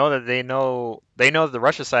know that they know the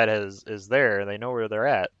Russia side is there. They know where they're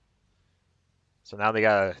at. So now they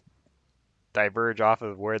gotta diverge off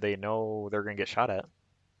of where they know they're gonna get shot at.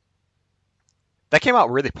 That came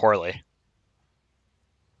out really poorly.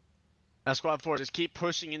 Now, Squad 4, just keep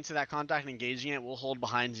pushing into that contact and engaging it. We'll hold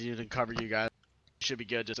behind you to cover you guys. Should be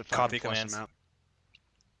good. Just to copy flush commands. them out.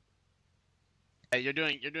 Hey, you're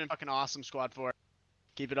doing fucking awesome, Squad 4.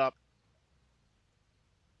 Keep it up.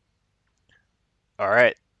 All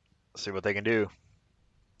right, let's see what they can do.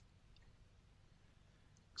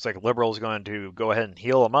 Looks like Liberal's going to go ahead and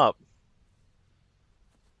heal them up.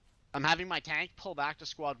 I'm having my tank pull back to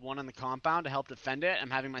Squad 1 in the compound to help defend it.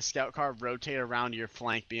 I'm having my scout car rotate around your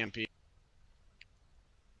flank BMP.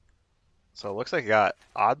 So it looks like you got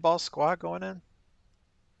Oddball Squad going in.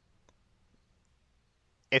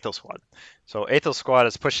 Aethel Squad. So Aethel Squad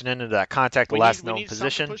is pushing into that contact the last known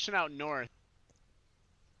position. Pushing out north.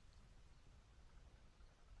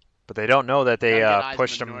 But they don't know that they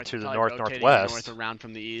pushed them to the northwest. North around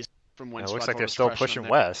from the east. From when it looks like they're still pushing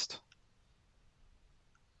west.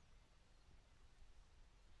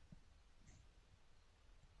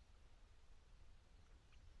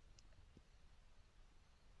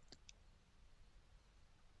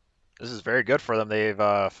 This is very good for them. They've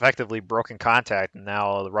effectively broken contact, and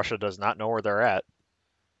now Russia does not know where they're at.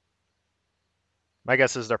 My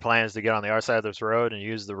guess is their plan is to get on the other side of this road and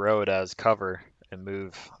use the road as cover and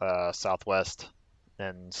move southwest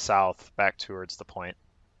and south back towards the point.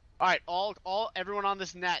 All right, everyone on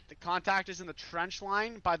this net. The contact is in the trench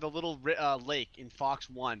line by the little lake in Fox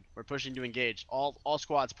 1. We're pushing to engage. All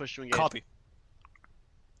squads push to engage. Copy.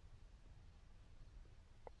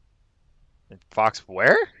 In Fox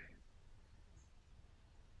where?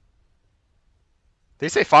 Did you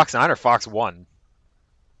say Fox 9 or Fox 1?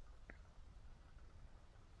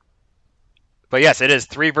 But yes, it is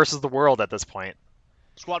 3 versus the world at this point.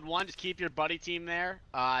 Squad 1, just keep your buddy team there,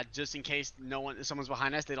 just in case someone's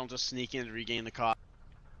behind us. They don't just sneak in to regain the car.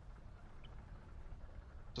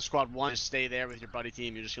 So Squad 1, just stay there with your buddy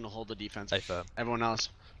team. You're just gonna hold the defense. Everyone else.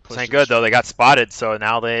 This ain't good though. They got spotted, so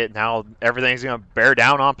now everything's gonna bear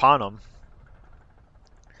down upon them.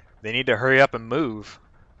 They need to hurry up and move.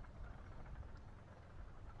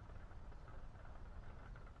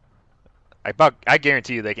 I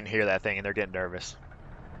guarantee you they can hear that thing and they're getting nervous.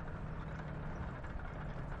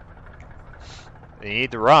 They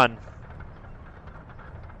need to run.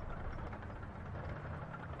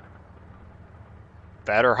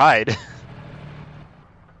 That or hide.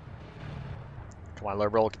 Come on,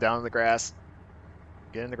 Liberal, get down in the grass.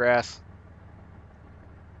 Get in the grass.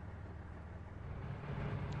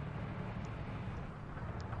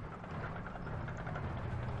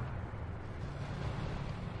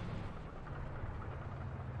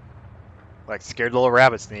 Like scared little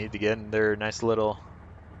rabbits need to get in their nice little.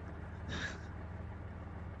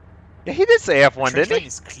 Yeah, he did say F1, Trench didn't line he?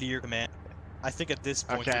 is clear, man. I think at this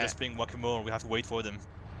point we're just playing whack-a-mole and we have to wait for them.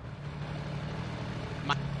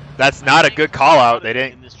 That's not a good call out. They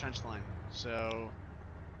didn't. In this trench line, so.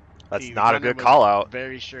 That's the not a gunner good was call out.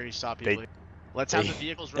 Very sure he saw They- people. Let's have the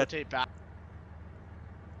vehicles rotate back.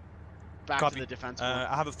 Back Copy. to the defense.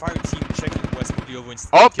 I have a fire team checking west quickly over in.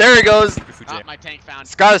 Oh, there he goes. My tank found.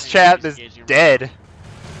 Scott's chat is dead.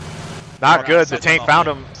 Not good. The tank found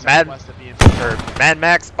him. Mad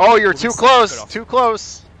Max. Oh, you're too close. Too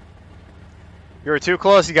close. You were too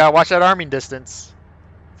close. You gotta watch that arming distance.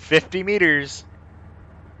 50 meters.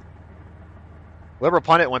 Liberal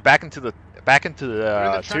Pundit went back into the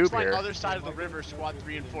tube line, here. Other side of the river, squad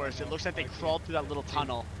 3 and 4. So it looks like they crawled through that little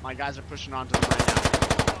tunnel. My guys are pushing onto them right now.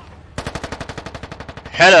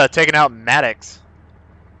 Hedda taking out Maddox.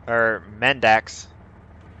 Or Mendax.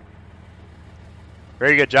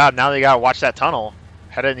 Very good job. Now they gotta watch that tunnel.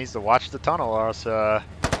 Hedda needs to watch the tunnel or else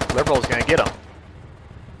Liberal's gonna get him.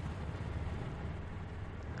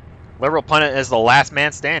 Liberal Pundit is the last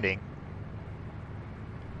man standing.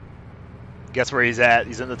 Guess where he's at?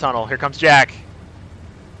 He's in the tunnel. Here comes Jack.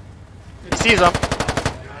 He sees him.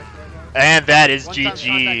 And that is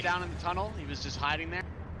GG. Down in the tunnel. He was just hiding there.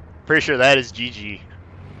 Pretty sure that is GG.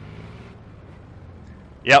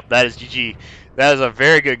 Yep, that is GG. That is a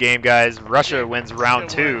very good game, guys. Russia wins round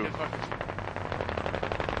 2.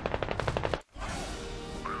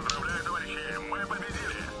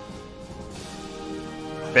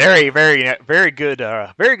 Very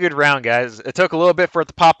good round, guys. It took a little bit for it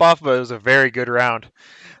to pop off, but it was a very good round.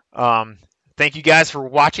 Thank you guys for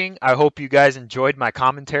watching. I hope you guys enjoyed my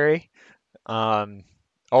commentary. As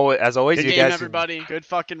always, Good you game, guys everybody. Good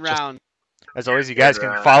fucking round. As always, you guys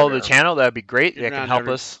can follow the channel. That'd be great. Good That can round, help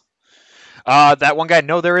everyone. us. That one guy,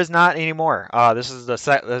 no, there is not anymore. This is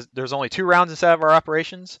there's only 2 rounds instead of our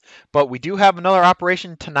operations, but we do have another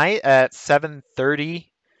operation tonight at 7:30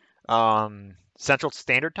 Central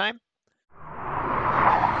Standard Time.